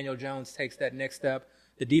 Hopefully Daniel Jones takes that next step.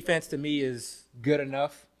 The defense to me is good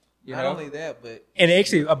enough. Not only that, but and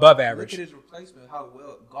actually above average. Look at his replacement, how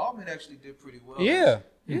well Gallman actually did pretty well. Yeah.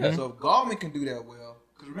 So if Gallman can do that well,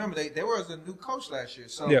 because remember there was a new coach last year,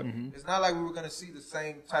 so it's not like we were going to see the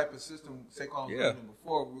same type of system Saquon was in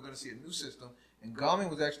before. We were going to see a new system, and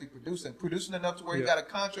Gallman was actually producing enough to where he got a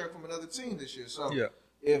contract from another team this year. So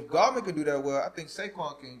if Gallman can do that well, I think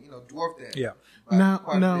Saquon can dwarf that. Yeah.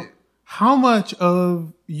 Now, how much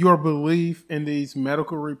of your belief in these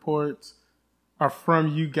medical reports are from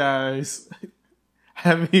you guys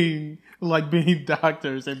being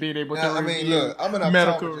doctors and being able to look, I'm an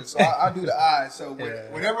optometrist, so I do the eyes. So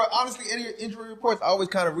whenever, honestly, any injury reports, I always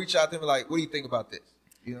kind of reach out to them like, what do you think about this?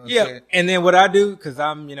 What I'm saying? And then what I do, because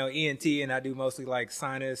I'm, ENT and I do mostly like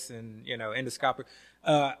sinus and, endoscopic,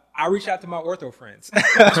 I reach out to my ortho friends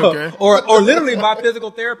or literally my physical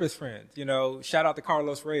therapist friends, shout out to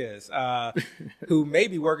Carlos Reyes, who may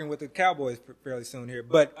be working with the Cowboys fairly soon here.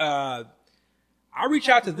 But, I reach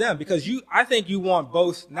out to them because I think you want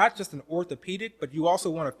both, not just an orthopedic, but you also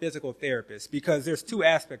want a physical therapist, because there's two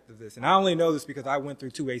aspects of this. And I only know this because I went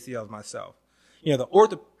through 2 ACLs myself. The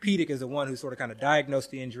orthopedic is the one who sort of kind of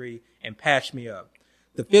diagnosed the injury and patched me up.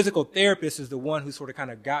 The physical therapist is the one who sort of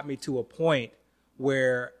kind of got me to a point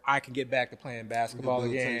where I can get back to playing basketball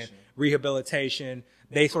again, rehabilitation.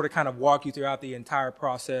 They sort of kind of walk you throughout the entire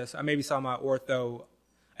process. I maybe saw my ortho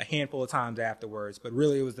a handful of times afterwards, but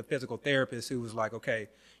really it was the physical therapist who was like, okay,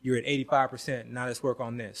 you're at 85%. Now let's work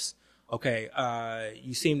on this. Okay.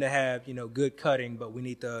 You seem to have, good cutting, but we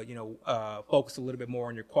need to, focus a little bit more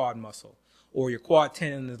on your quad muscle, or your quad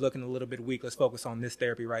tendon is looking a little bit weak. Let's focus on this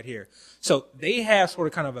therapy right here. So they have sort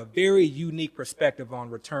of kind of a very unique perspective on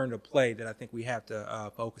return to play that I think we have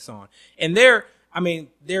to focus on. And there's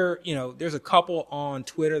a couple on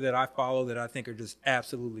Twitter that I follow that I think are just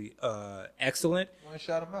absolutely excellent. You want to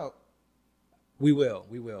shout them out? We will.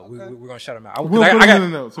 Okay. We're gonna shout them out. We'll put them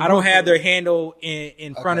in the notes. I don't have their handle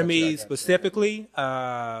in front of me you. specifically,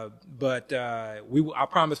 but I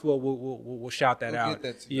promise we'll shout that We'll out. get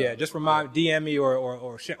that to you. Yeah, just DM me or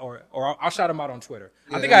I'll shout them out on Twitter.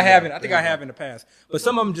 Yeah, I think there I you have go. it. I think There I you have go. in the past. But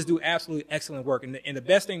some of them just do absolutely excellent work. And the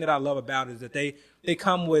best thing that I love about it is that they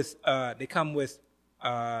come with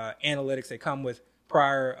analytics. They come with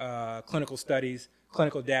prior clinical studies,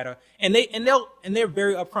 clinical data, and they're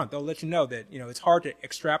very upfront. They'll let you know that it's hard to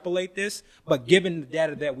extrapolate this, but given the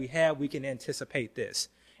data that we have, we can anticipate this.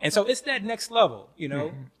 And so it's that next level.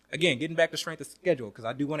 Again, getting back to strength of schedule, because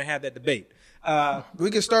I do want to have that debate.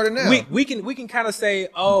 We can start it now. We can kind of say,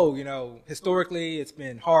 historically it's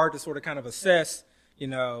been hard to sort of kind of assess,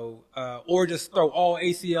 or just throw all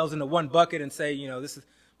ACLs into one bucket and say, this is.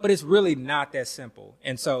 But it's really not that simple.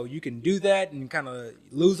 And so you can do that and kind of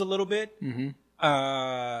lose a little bit.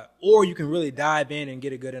 Or you can really dive in and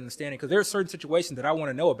get a good understanding. Because there are certain situations that I want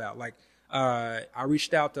to know about. Like, I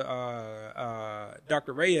reached out to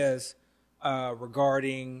Dr. Reyes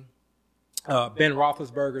regarding Ben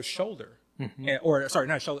Roethlisberger's shoulder.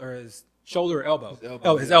 Not shoulder, his shoulder or elbow.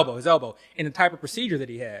 His elbow. And the type of procedure that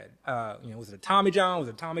he had. Was it a Tommy John? Was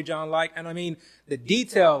it a Tommy John-like? And I mean, the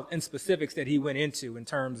detail and specifics that he went into in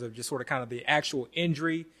terms of just sort of kind of the actual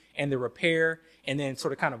injury and the repair, and then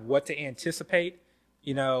sort of kind of what to anticipate,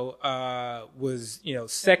 was,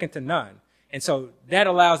 second to none. And so that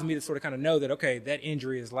allows me to sort of kind of know that, okay, that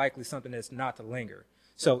injury is likely something that's not to linger.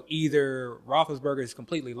 So either Roethlisberger has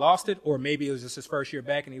completely lost it, or maybe it was just his first year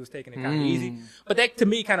back and he was taking it kind of easy. But that, to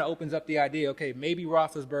me, kind of opens up the idea, okay, maybe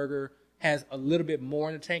Roethlisberger has a little bit more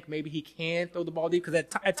in the tank. Maybe he can throw the ball deep. Because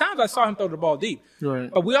at times I saw him throw the ball deep.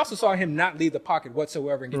 Right. But we also saw him not leave the pocket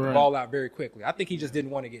whatsoever and get the ball out very quickly. I think he just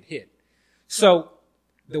didn't want to get hit. So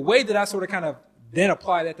the way that I sort of kind of then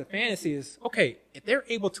apply that to fantasy is, okay, if they're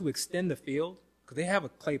able to extend the field, because they have a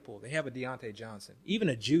Claypool, they have a Deontay Johnson, even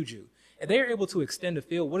a Juju, if they're able to extend the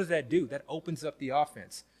field, what does that do? That opens up the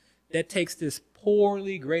offense. That takes this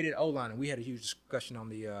poorly graded O-line, and we had a huge discussion on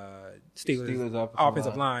the Steelers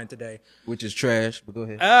offensive line today. Which is trash, but go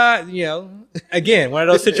ahead. Again, one of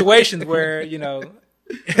those situations where, you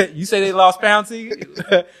say they lost Pouncey,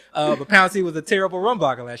 but Pouncey was a terrible run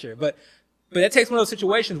blocker last year. But that takes one of those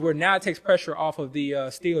situations where now it takes pressure off of the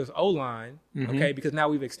Steelers O-line, okay, because now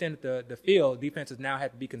we've extended the field. Defenses now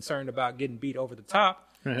have to be concerned about getting beat over the top.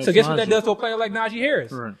 So guess what that does to a player like Najee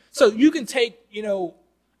Harris? Right. So you can take,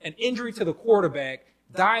 an injury to the quarterback,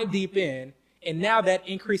 dive deep in, and now that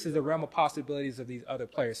increases the realm of possibilities of these other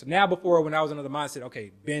players. So now before, when I was under the mindset,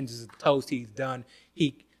 okay, Ben's is toast, he's done.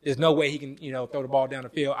 There's no way he can, throw the ball down the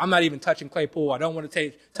field. I'm not even touching Claypool. I don't want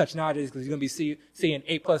to touch Najee because he's going to be seeing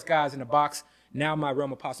 8+ guys in the box. Now my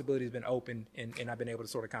realm of possibility has been open, and I've been able to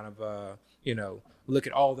sort of kind of, look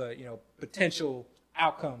at all the, potential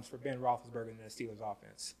outcomes for Ben Roethlisberger and the Steelers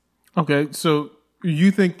offense. Okay, so you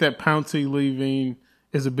think that Pouncey leaving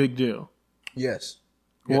is a big deal? Yes.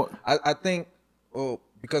 Well, I think,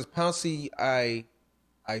 because Pouncey, I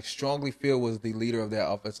strongly feel was the leader of that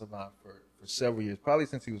offensive line for several years, probably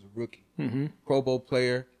since he was a rookie. Pro Bowl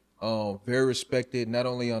player, very respected, not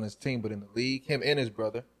only on his team, but in the league, him and his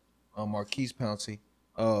brother, Marquise Pouncey.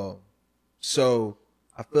 So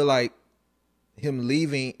I feel like him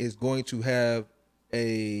leaving is going to have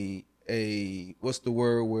a what's the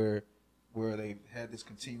word where they had this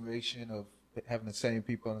continuation of having the same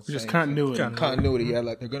people on the just same continuity. Continuity, yeah,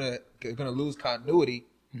 like they're gonna lose continuity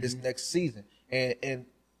this next season, and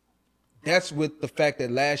that's with the fact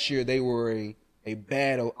that last year they were a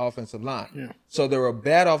bad offensive line. Yeah. So they're a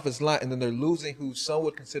bad offensive line, and then they're losing who some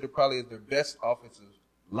would consider probably as their best offensive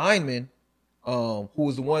lineman, who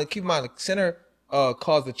was the one. Keep in mind, the center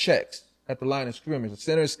calls the checks at the line of scrimmage. The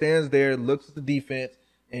center stands there, looks at the defense,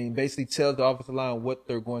 and basically tells the offensive line what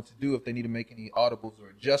they're going to do if they need to make any audibles or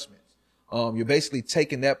adjustments. You're basically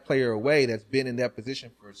taking that player away that's been in that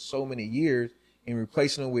position for so many years and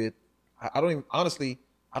replacing him with, I don't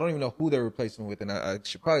even know who they're replacing him with, and I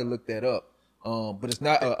should probably look that up. But it's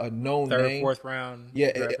not a known Third, name. fourth round.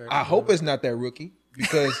 Yeah, I hope it's not that rookie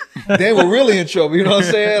because they were really in trouble. You know what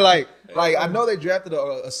I'm saying? Like I know they drafted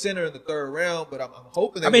a center in the third round, but I'm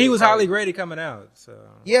hoping. He was highly graded coming out. So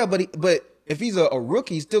yeah, but if he's a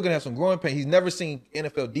rookie, he's still gonna have some growing pain. He's never seen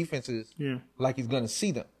NFL defenses like he's gonna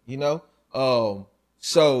see them.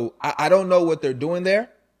 So I don't know what they're doing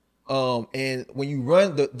there. And when you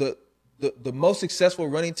run the most successful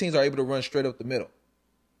running teams are able to run straight up the middle,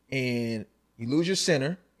 and you lose your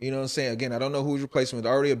center. You know what I'm saying? Again, I don't know who's replacing with.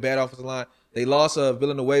 Already a bad offensive line. They lost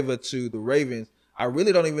Villanueva to the Ravens. I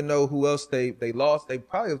really don't even know who else they lost. They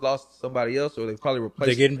probably have lost somebody else, or they probably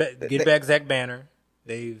replaced. They're getting back Zach Banner.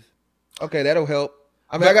 Okay, that'll help.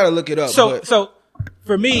 I mean, I got to look it up. So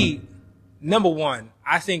for me, number one,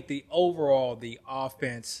 I think the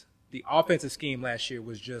offensive scheme last year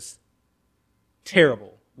was just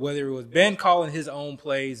terrible. Whether it was Ben calling his own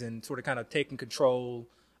plays and sort of kind of taking control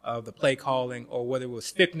of the play calling, or whether it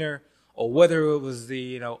was Fickner, or whether it was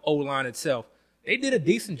the O-line itself, they did a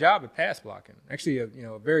decent job at pass blocking. Actually, a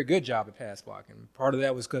very good job at pass blocking. Part of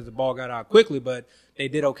that was because the ball got out quickly, but they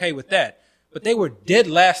did okay with that. But they were dead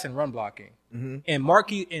last in run blocking. Mm-hmm.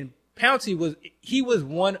 And Pouncey was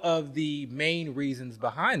one of the main reasons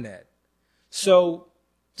behind that. So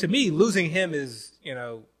to me, losing him is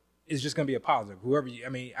just going to be a positive.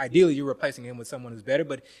 Ideally you're replacing him with someone who's better,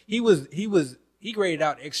 but he graded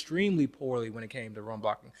out extremely poorly when it came to run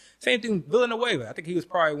blocking. Same thing Villanueva. I think he was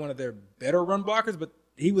probably one of their better run blockers, but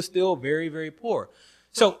he was still very, very poor.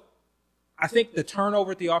 So I think the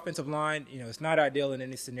turnover at the offensive line, it's not ideal in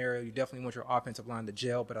any scenario. You definitely want your offensive line to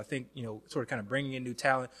gel, but I think, sort of kind of bringing in new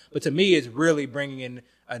talent. But to me, it's really bringing in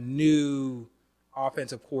a new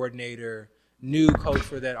offensive coordinator, new coach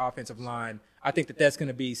for that offensive line. I think that's going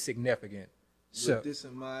to be significant. With this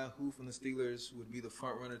in mind, who from the Steelers would be the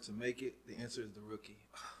front runner to make it? The answer is the rookie.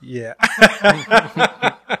 Yeah.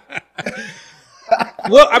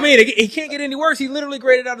 Well, I mean, it can't get any worse. He literally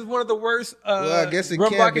graded out as one of the worst I guess it run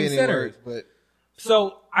can't blocking be any centers. worse, but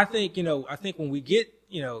so I think when we get,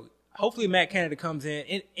 hopefully Matt Canada comes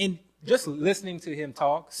in and just listening to him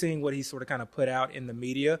talk, seeing what he sort of kind of put out in the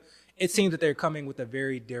media, it seems that they're coming with a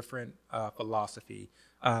very different philosophy.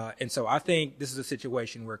 And so I think this is a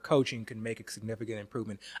situation where coaching can make a significant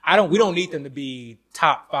improvement. We don't need them to be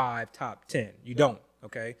top 5, top 10. You don't.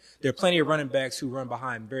 Okay. There are plenty of running backs who run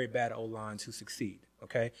behind very bad O-lines who succeed.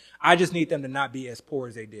 Okay. I just need them to not be as poor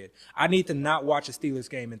as they did. I need to not watch a Steelers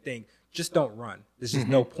game and think, just don't run. There's just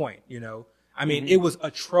no point, It was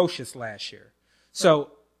atrocious last year. So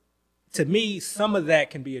to me, some of that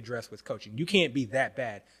can be addressed with coaching. You can't be that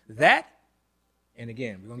bad. And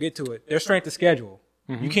again, we're going to get to it. Their strength of schedule.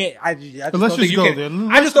 You can't. I just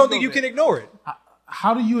don't think you can ignore it.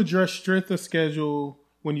 How do you address strength of schedule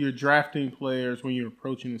when you're drafting players, when you're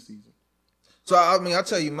approaching the season? So, I'll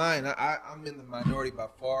tell you mine. I'm in the minority by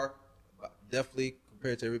far, definitely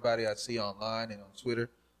compared to everybody I see online and on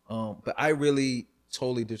Twitter. But I really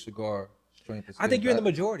totally disregard strength of schedule. I think you're in the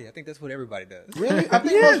majority. I think that's what everybody does. Really? I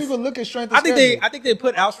think most people look at strength of schedule. I think they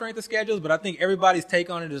put out strength of schedules, but I think everybody's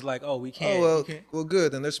take on it is like, oh, we can't. Oh, well,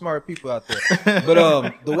 good. Then there's smart people out there.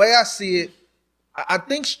 But the way I see it, I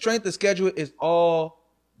think strength of schedule is all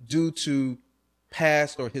due to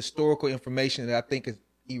past or historical information that I think is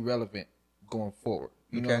irrelevant going forward.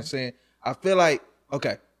 You know what I'm saying? I feel like,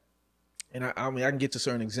 okay, and I can get to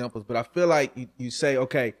certain examples, but I feel like you say,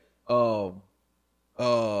 okay,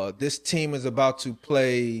 this team is about to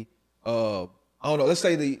play, I don't know, let's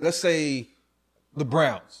say the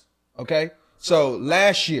Browns. Okay. So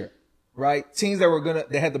last year, right? Teams that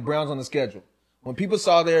had the Browns on the schedule. When people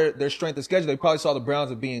saw their strength of schedule, they probably saw the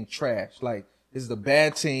Browns as being trash. Like, this is a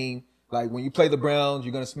bad team. Like, when you play the Browns,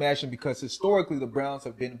 you're going to smash them because historically the Browns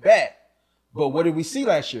have been bad. But what did we see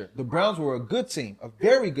last year? The Browns were a good team, a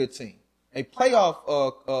very good team, a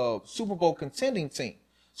playoff, Super Bowl contending team.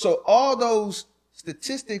 So all those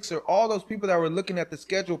statistics, or all those people that were looking at the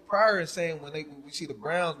schedule prior and saying when we see the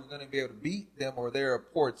Browns, we're going to be able to beat them or they're a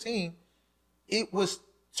poor team, it was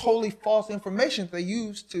totally false information they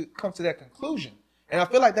used to come to that conclusion. And I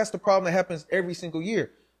feel like that's the problem that happens every single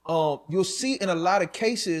year. You'll see in a lot of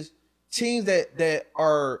cases teams that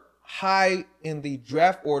are high in the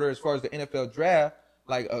draft order as far as the NFL draft.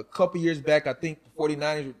 Like a couple years back, I think the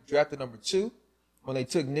 49ers drafted number 2 when they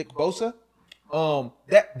took Nick Bosa.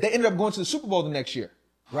 That they ended up going to the Super Bowl the next year,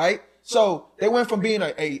 right? So they went from being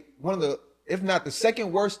one of the, if not the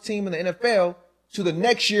second worst team in the NFL, to the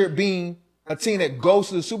next year being a team that goes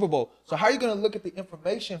to the Super Bowl. So how are you going to look at the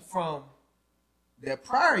information from that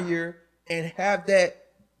prior year and have that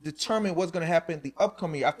determine what's going to happen the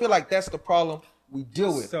upcoming year? I feel like that's the problem we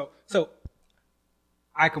deal with. So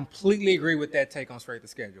I completely agree with that take on strength of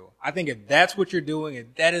schedule. I think if that's what you're doing,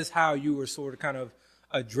 if that is how you were sort of kind of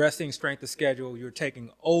addressing strength of schedule, you're taking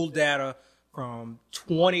old data from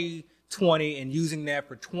 2020 and using that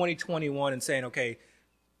for 2021 and saying, okay,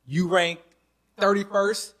 you rank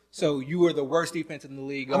 31st, so you were the worst defense in the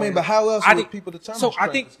league. But how else would people determine strength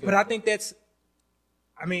of schedule? I think that's,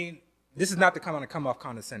 this is not to come off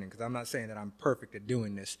condescending, because I'm not saying that I'm perfect at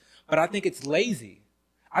doing this, but I think it's lazy.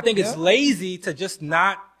 I think it's lazy to just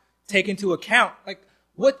not take into account, like,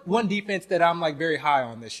 what one defense that I'm like very high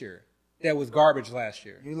on this year that was garbage last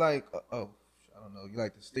year. You like, I don't know, you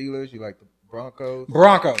like the Steelers, you like the Broncos?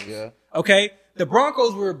 Broncos. Yeah. Okay. the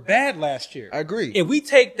Broncos were bad last year. I agree. If we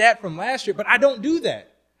take that from last year, but I don't do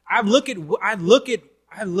that. I look at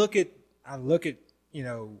you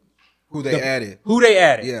know Who they added.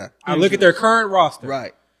 Yeah. I look at their current roster.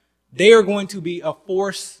 Right. They are going to be a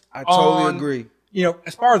force. I totally agree. You know,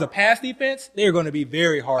 as far as the pass defense, they are going to be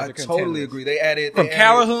very hard to contend. I totally agree. They added from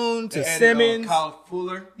Calhoun to Simmons, Kyle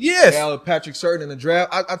Fuller. Yes. They added Patrick Surtain in the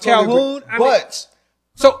draft. I totally Calhoun, agree.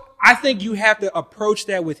 So I think you have to approach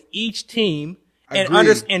that with each team and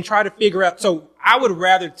try to figure out. So I would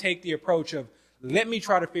rather take the approach of let me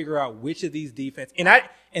try to figure out which of these defense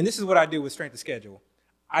and this is what I do with strength of schedule.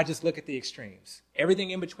 I just look at the extremes.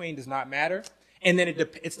 Everything in between does not matter. And then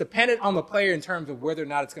it's dependent on the player in terms of whether or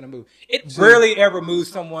not it's going to move. It rarely ever moves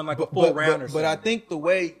someone like a full round or something. But I think the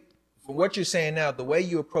way, from what you're saying now, the way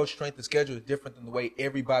you approach strength of schedule is different than the way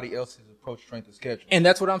everybody else has approached strength of schedule. And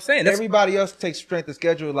that's what I'm saying. Everybody else takes strength of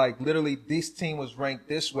schedule like literally this team was ranked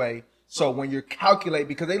this way. So when you're calculating,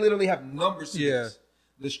 because they literally have numbers to this,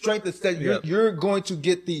 the strength of schedule, you're going to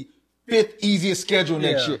get the 5th easiest schedule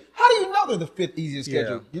next year. How do you know they're the 5th easiest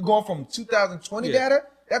schedule? You're going from 2020 data?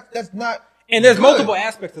 That's not. And there's multiple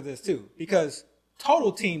aspects of this too, because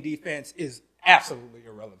total team defense is absolutely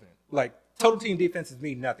irrelevant. Like total team defenses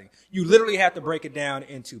mean nothing. You literally have to break it down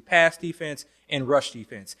into pass defense and rush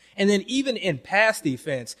defense. And then even in pass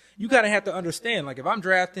defense, you gotta have to understand, like if I'm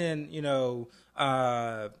drafting, you know,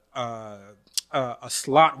 a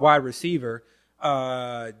slot wide receiver,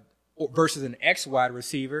 versus an X wide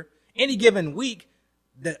receiver, any given week,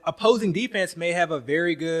 the opposing defense may have a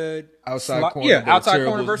very good outside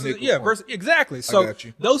corner versus exactly. So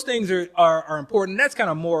those things are important. That's kind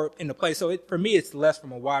of more into play. So for me, it's less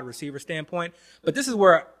from a wide receiver standpoint. But this is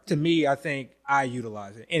where, to me, I think I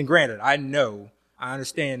utilize it. And granted, I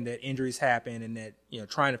understand that injuries happen and that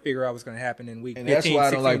trying to figure out what's going to happen in week 15, that's why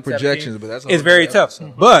I don't 16, like projections. 17, but that's it's very tough.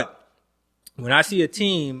 But when I see a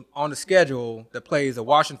team on the schedule that plays a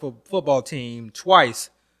Washington football team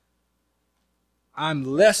twice, I'm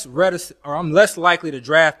less likely to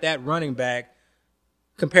draft that running back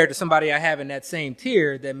compared to somebody I have in that same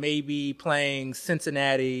tier that may be playing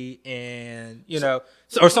Cincinnati and,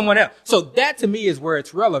 or someone else. So that to me is where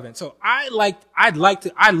it's relevant. So I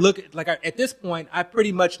look at, at this point, I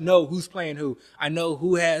pretty much know who's playing who. I know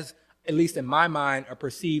who has, at least in my mind, a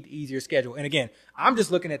perceived easier schedule. And again, I'm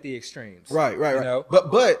just looking at the extremes. Right.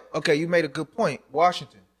 But okay, you made a good point.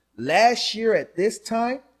 Washington. Last year at this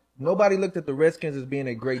time, nobody looked at the Redskins as being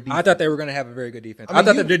a great defense. I thought they were going to have a very good defense. I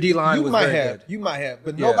thought that their D-line was very good. You might have.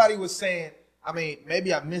 But nobody was saying, I mean,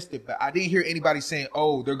 maybe I missed it, but I didn't hear anybody saying,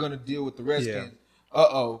 oh, they're going to deal with the Redskins.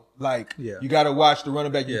 Yeah. You got to watch the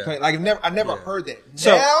running back you play. Like, I never heard that.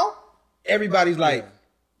 So, now, everybody's like,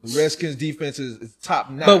 the Redskins defense is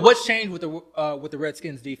top notch. But what's changed with the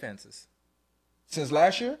Redskins defenses? Since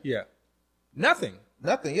last year? Yeah. Nothing,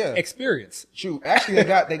 yeah. Experience. Shoot, actually,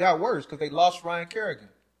 they got worse because they lost Ryan Kerrigan.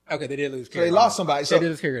 Okay, they did lose Kerrigan. So they lost somebody. They did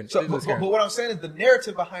lose Kerrigan. But what I'm saying is the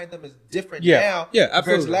narrative behind them is different Yeah, now absolutely.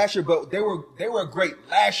 compared to last year, but they were great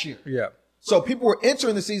last year. Yeah. So people were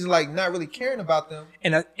entering the season like not really caring about them.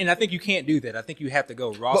 And I think you can't do that. I think you have to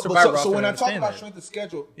go roster by roster. So when I talk about strength of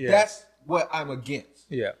schedule, that's what I'm against.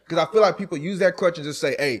 Yeah. Because I feel like people use that crutch and just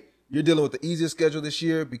say, hey, you're dealing with the easiest schedule this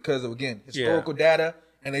year because of, again, historical data.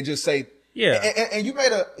 And they just say, and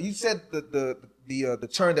you said the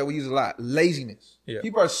term that we use a lot, laziness. Yeah.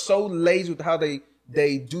 People are so lazy with how they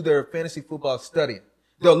do their fantasy football studying.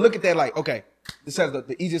 They'll look at that like, okay, this has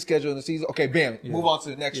the easiest schedule in the season. Okay, bam, move on to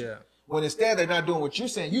the next one. When instead they're not doing what you're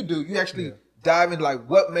saying you do, you actually dive into like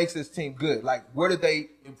what makes this team good? Like where did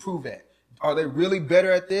they improve at? Are they really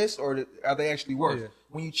better at this or are they actually worse? Yeah.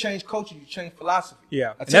 When you change coaches, you change philosophy.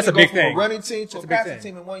 Yeah, and that's a big thing. From a running team to a passing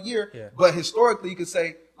team in 1 year. Yeah. But historically, you could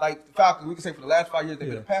say, like the Falcons, we could say for the last 5 years, they've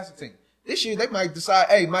been a passing team. This year, they might decide,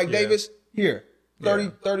 hey, Mike Davis, here,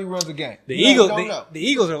 30 runs a game. The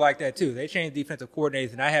Eagles are like that too. They change defensive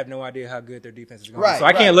coordinators, and I have no idea how good their defense is going to be. So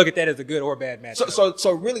I can't look at that as a good or bad matchup.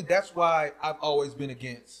 So really, that's why I've always been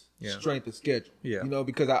against strength of schedule. Yeah.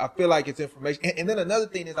 Because I feel like it's information. And then another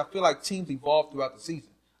thing is I feel like teams evolve throughout the season.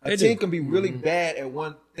 A team can be really bad at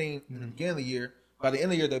one thing in the beginning of the year. By the end of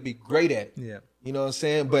the year, they'll be great at it. Yeah. You know what I'm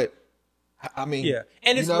saying? But I mean,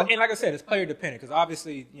 and it's and like I said, it's player dependent because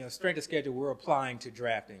obviously, strength of schedule we're applying to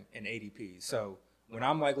drafting and ADP. So when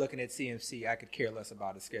I'm like looking at CMC, I could care less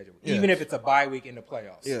about the schedule, even if it's a bye week in the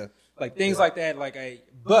playoffs. Yeah, like things like that.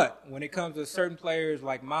 But when it comes to certain players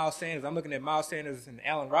like Miles Sanders, I'm looking at Miles Sanders and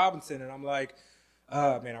Allen Robinson, and I'm like,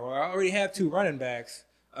 man, I already have 2 running backs.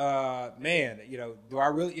 Man, do I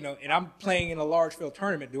really, and I'm playing in a large field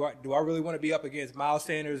tournament. Do I really want to be up against Miles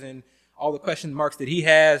Sanders and all the question marks that he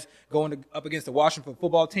has going up against the Washington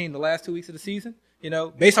football team the last 2 weeks of the season,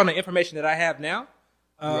 based on the information that I have now,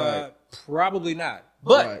 probably not.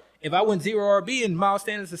 But if I went 0 RB and Miles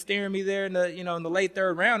Sanders is staring me there in the late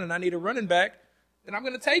third round and I need a running back, then I'm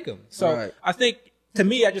going to take him. So I think, to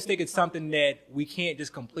me, I just think it's something that we can't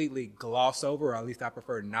just completely gloss over, or at least I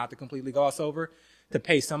prefer not to completely gloss over, to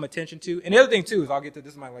pay some attention to. And the other thing, too, is I'll get to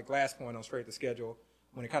this is my last point on straight to schedule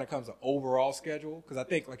when it kind of comes to overall schedule, because I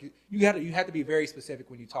think you have to be very specific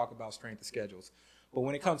when you talk about strength of schedules. But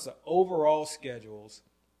when it comes to overall schedules,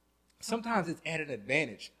 sometimes it's at an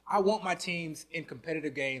advantage. I want my teams in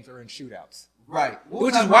competitive games or in shootouts. Right.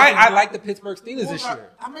 Which is why I like the Pittsburgh Steelers this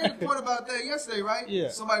year. I made a point about that yesterday, right? Yeah.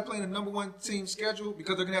 Somebody playing the number one team schedule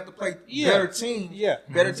because they're going to have to play better teams. Yeah.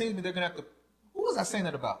 Better teams, but they're going to have to. Who was I saying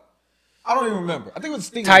that about? I don't even remember. I think it was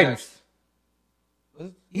the Steelers. Titans.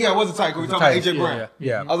 Yeah, it was the Titans. We were talking about AJ Brown.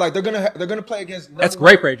 Yeah. I was like, they're gonna play against. That's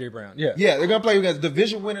great for AJ Brown. Yeah. Yeah, they're gonna play against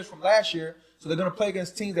division winners from last year, so they're gonna play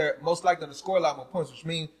against teams that are most likely to score a lot more points, which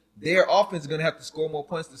means their offense is gonna have to score more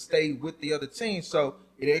points to stay with the other team. So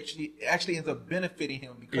it actually ends up benefiting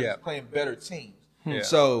him because he's playing better teams. Yeah.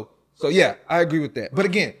 So yeah, I agree with that. But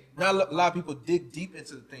again, not a lot of people dig deep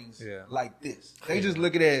into the things like this. They just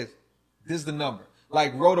look at it as this is the number.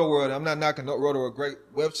 Like RotoWorld, I'm not knocking RotoWorld, great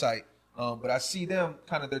website. But I see them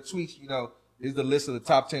kind of their tweets, this is the list of the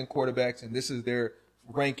top 10 quarterbacks, and this is their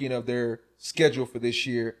ranking of their schedule for this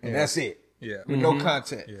year, and that's it. Yeah. With no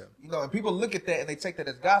context. Yeah. And people look at that and they take that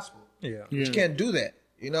as gospel. Yeah. But you can't do that,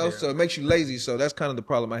 so it makes you lazy. So that's kind of the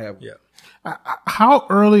problem I have. Yeah. How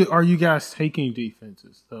early are you guys taking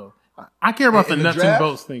defenses, though? I care about the nuts and draft?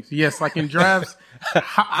 bolts things. Yes, like in drafts.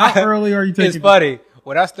 how early are you taking? It's funny.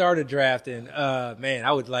 When I started drafting,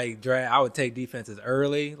 I would take defenses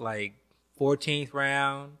early, like 14th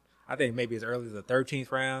round. I think maybe as early as the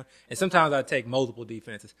 13th round. And sometimes I'd take multiple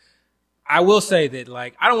defenses. I will say that,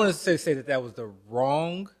 I don't want to say that was the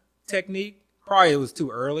wrong technique. Probably it was too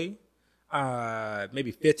early.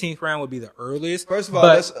 Maybe 15th round would be the earliest. First of all,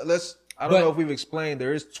 let's I don't know if we've explained,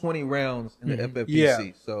 there is 20 rounds in the FFPC.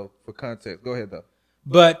 Yeah. So for context, go ahead though.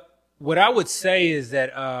 But what I would say is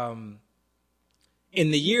that,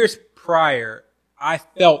 in the years prior, I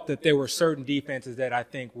felt that there were certain defenses that I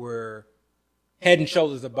think were head and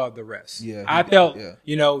shoulders above the rest. Yeah, I felt, 2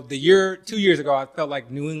 years ago, I felt like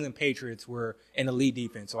New England Patriots were an elite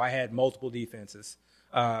defense. So I had multiple defenses,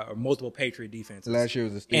 or multiple Patriot defenses. Last year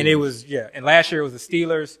was the Steelers. And last year it was the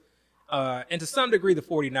Steelers, and to some degree the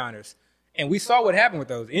 49ers. And we saw what happened with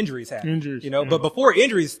those injuries happened. But before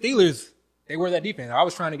injuries, Steelers, they were that defense. I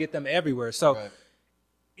was trying to get them everywhere. So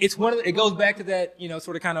it's it goes back to that,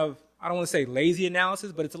 sort of kind of, I don't want to say lazy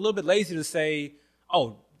analysis, but it's a little bit lazy to say,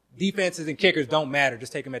 defenses and kickers don't matter.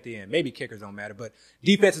 Just take them at the end. Maybe kickers don't matter, but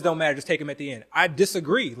defenses don't matter. Just take them at the end. I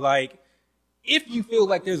disagree. If you feel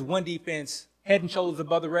like there's one defense head and shoulders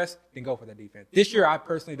above the rest, then go for that defense. This year, I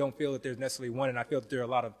personally don't feel that there's necessarily one, and I feel that there are a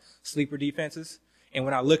lot of sleeper defenses. And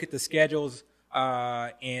when I look at the schedules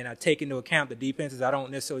and I take into account the defenses, I don't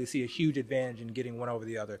necessarily see a huge advantage in getting one over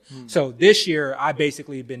the other. So this year, I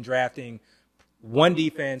basically been drafting one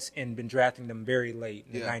defense and been drafting them very late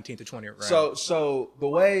in the 19th to 20th round. So the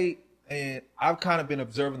way, and I've kind of been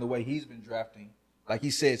observing the way he's been drafting. Like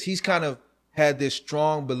he says, he's kind of had this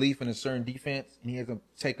strong belief in a certain defense, and he hasn't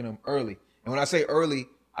taken them early. And when I say early,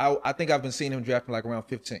 I think I've been seeing him drafting around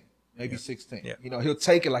 15, maybe 16. Yeah. He'll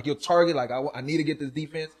take it, he'll target, I need to get this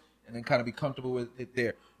defense, and then kind of be comfortable with it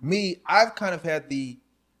there. Me, I've kind of had the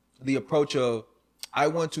approach of I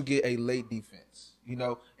want to get a late defense,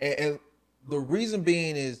 and the reason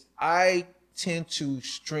being is I tend to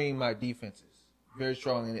stream my defenses very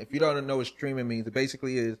strongly. And if you don't know what streaming means, it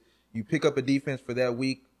basically is you pick up a defense for that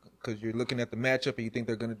week because you're looking at the matchup and you think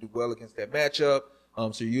they're going to do well against that matchup.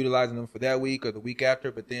 So you're utilizing them for that week or the week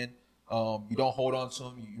after, but then you don't hold on to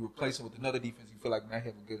them. You replace them with another defense. You feel like you might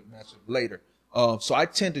have a good matchup later. So I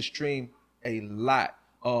tend to stream a lot.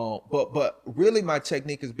 But really my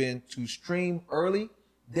technique has been to stream early,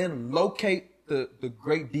 then locate the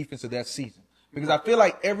great defense of that season. Because I feel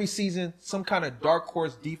like every season, some kind of dark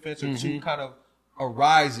horse defense or two kind of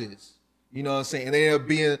arises. You know what I'm saying? And they end up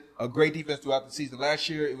being a great defense throughout the season. Last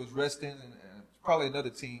year, it was Redskins and probably another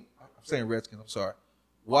team. I'm saying Redskins, I'm sorry.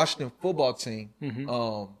 Washington football team.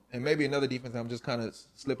 And maybe another defense I'm just kind of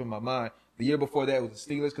slipping my mind. The year before that was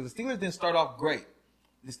the Steelers, because the Steelers didn't start off great.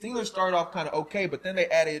 The Steelers started off kind of okay, but then they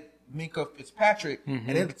added Minkah Fitzpatrick, and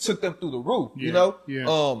it took them through the roof,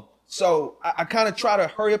 So I kind of try to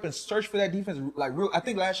hurry up and search for that defense. I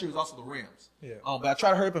think last year was also the Rams. But I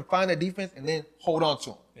try to hurry up and find that defense and then hold on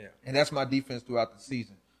to them. And that's my defense throughout the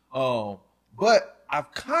season. But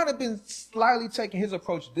I've kind of been slightly taking his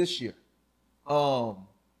approach this year. I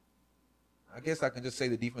guess I can just say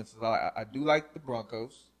the defense is I do like the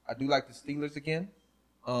Broncos. I do like the Steelers again.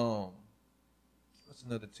 What's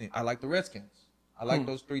another team? I like the Redskins. I like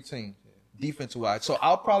those 3 teams defense-wise. So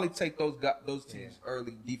I'll probably take those teams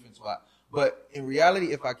early defense-wise. But in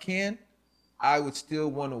reality, if I can, I would still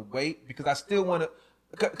want to wait because I still want to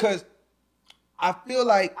 – because I feel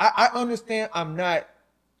like I understand I'm not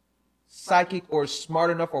psychic or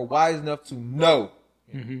smart enough or wise enough to know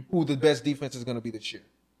who the best defense is going to be this year.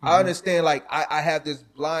 I understand, like, I have this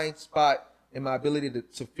blind spot in my ability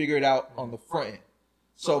to figure it out on the front end.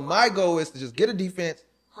 So my goal is to just get a defense,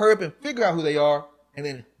 hurry up and figure out who they are, and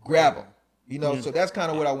then grab them. You know, so that's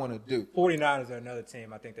kind of what I want to do. 49ers are another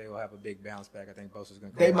team. I think they will have a big bounce back. I think Bosa's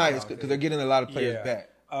going to come They might, because they're getting a lot of players back.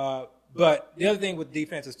 But the other thing with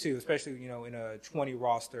defenses, too, especially, you know, in a 20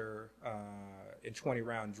 roster, in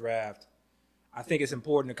 20-round draft, I think it's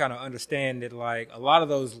important to kind of understand that, like, a lot of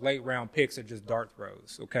those late-round picks are just dart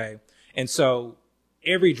throws, okay? And so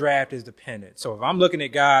every draft is dependent. So if I'm looking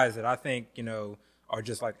at guys that I think, you know, are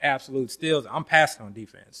just, like, absolute steals, I'm passing on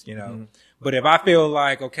defense, you know? But if I feel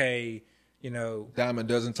like, okay, you know. Dime a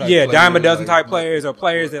dozen type players. Dime a dozen type players or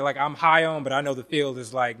players that, like, I'm high on, but I know the field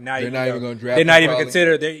is, like, not even going to draft they're not them even probably.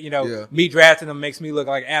 considered. They, you know, me drafting them makes me look,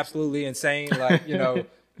 like, absolutely insane. Like, you know,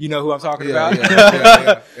 you know who I'm talking about.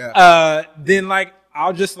 Then, like,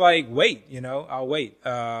 I'll just, like, wait, you know. I'll wait.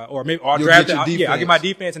 Or maybe I'll draft I'll get my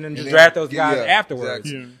defense and then just draft those guys afterwards.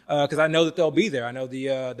 Exactly. Because I know that they'll be there. I know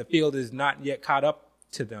the field is not yet caught up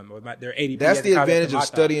to them. Or their ADP. That's the advantage of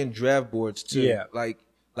studying draft boards, too. Yeah.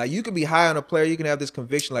 Like you can be high on a player. You can have this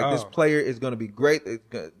conviction, like this player is going to be great.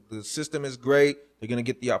 The system is great. They're going to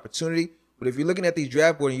get the opportunity. But if you're looking at these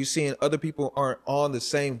draft boards and you're seeing other people aren't on the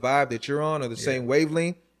same vibe that you're on or the same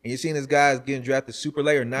wavelength, and you're seeing this guy getting drafted super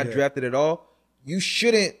late or not drafted at all, you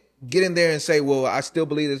shouldn't get in there and say, well, I still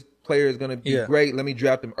believe this player is going to be great. Let me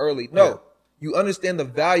draft him early. No. You understand the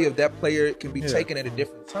value of that player. It can be taken at a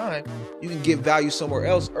different time. You can give value somewhere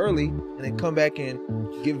else early and then come back and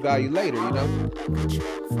give value later, you know?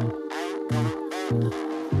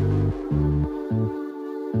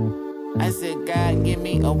 I said, God, give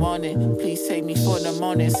me a warning. Please take me for the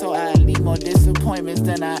morning so I leave more disappointments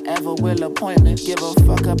than I ever will appointments. Give a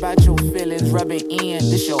fuck about your feelings, rub it in.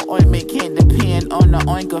 This your ointment can't depend on the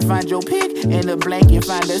oinker. Find your pick in the blanket,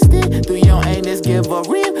 find a stick. Through your anus, give a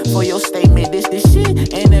rib for your statement. This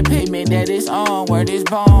shit and the payment that is on. Word is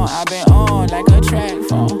born, I've been on like a track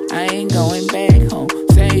phone. I ain't going back home.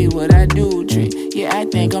 Say what I do, trick. Yeah, I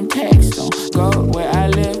think I'm taxed on. Go where I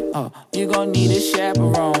live, you gon' need a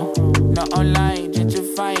chaperone.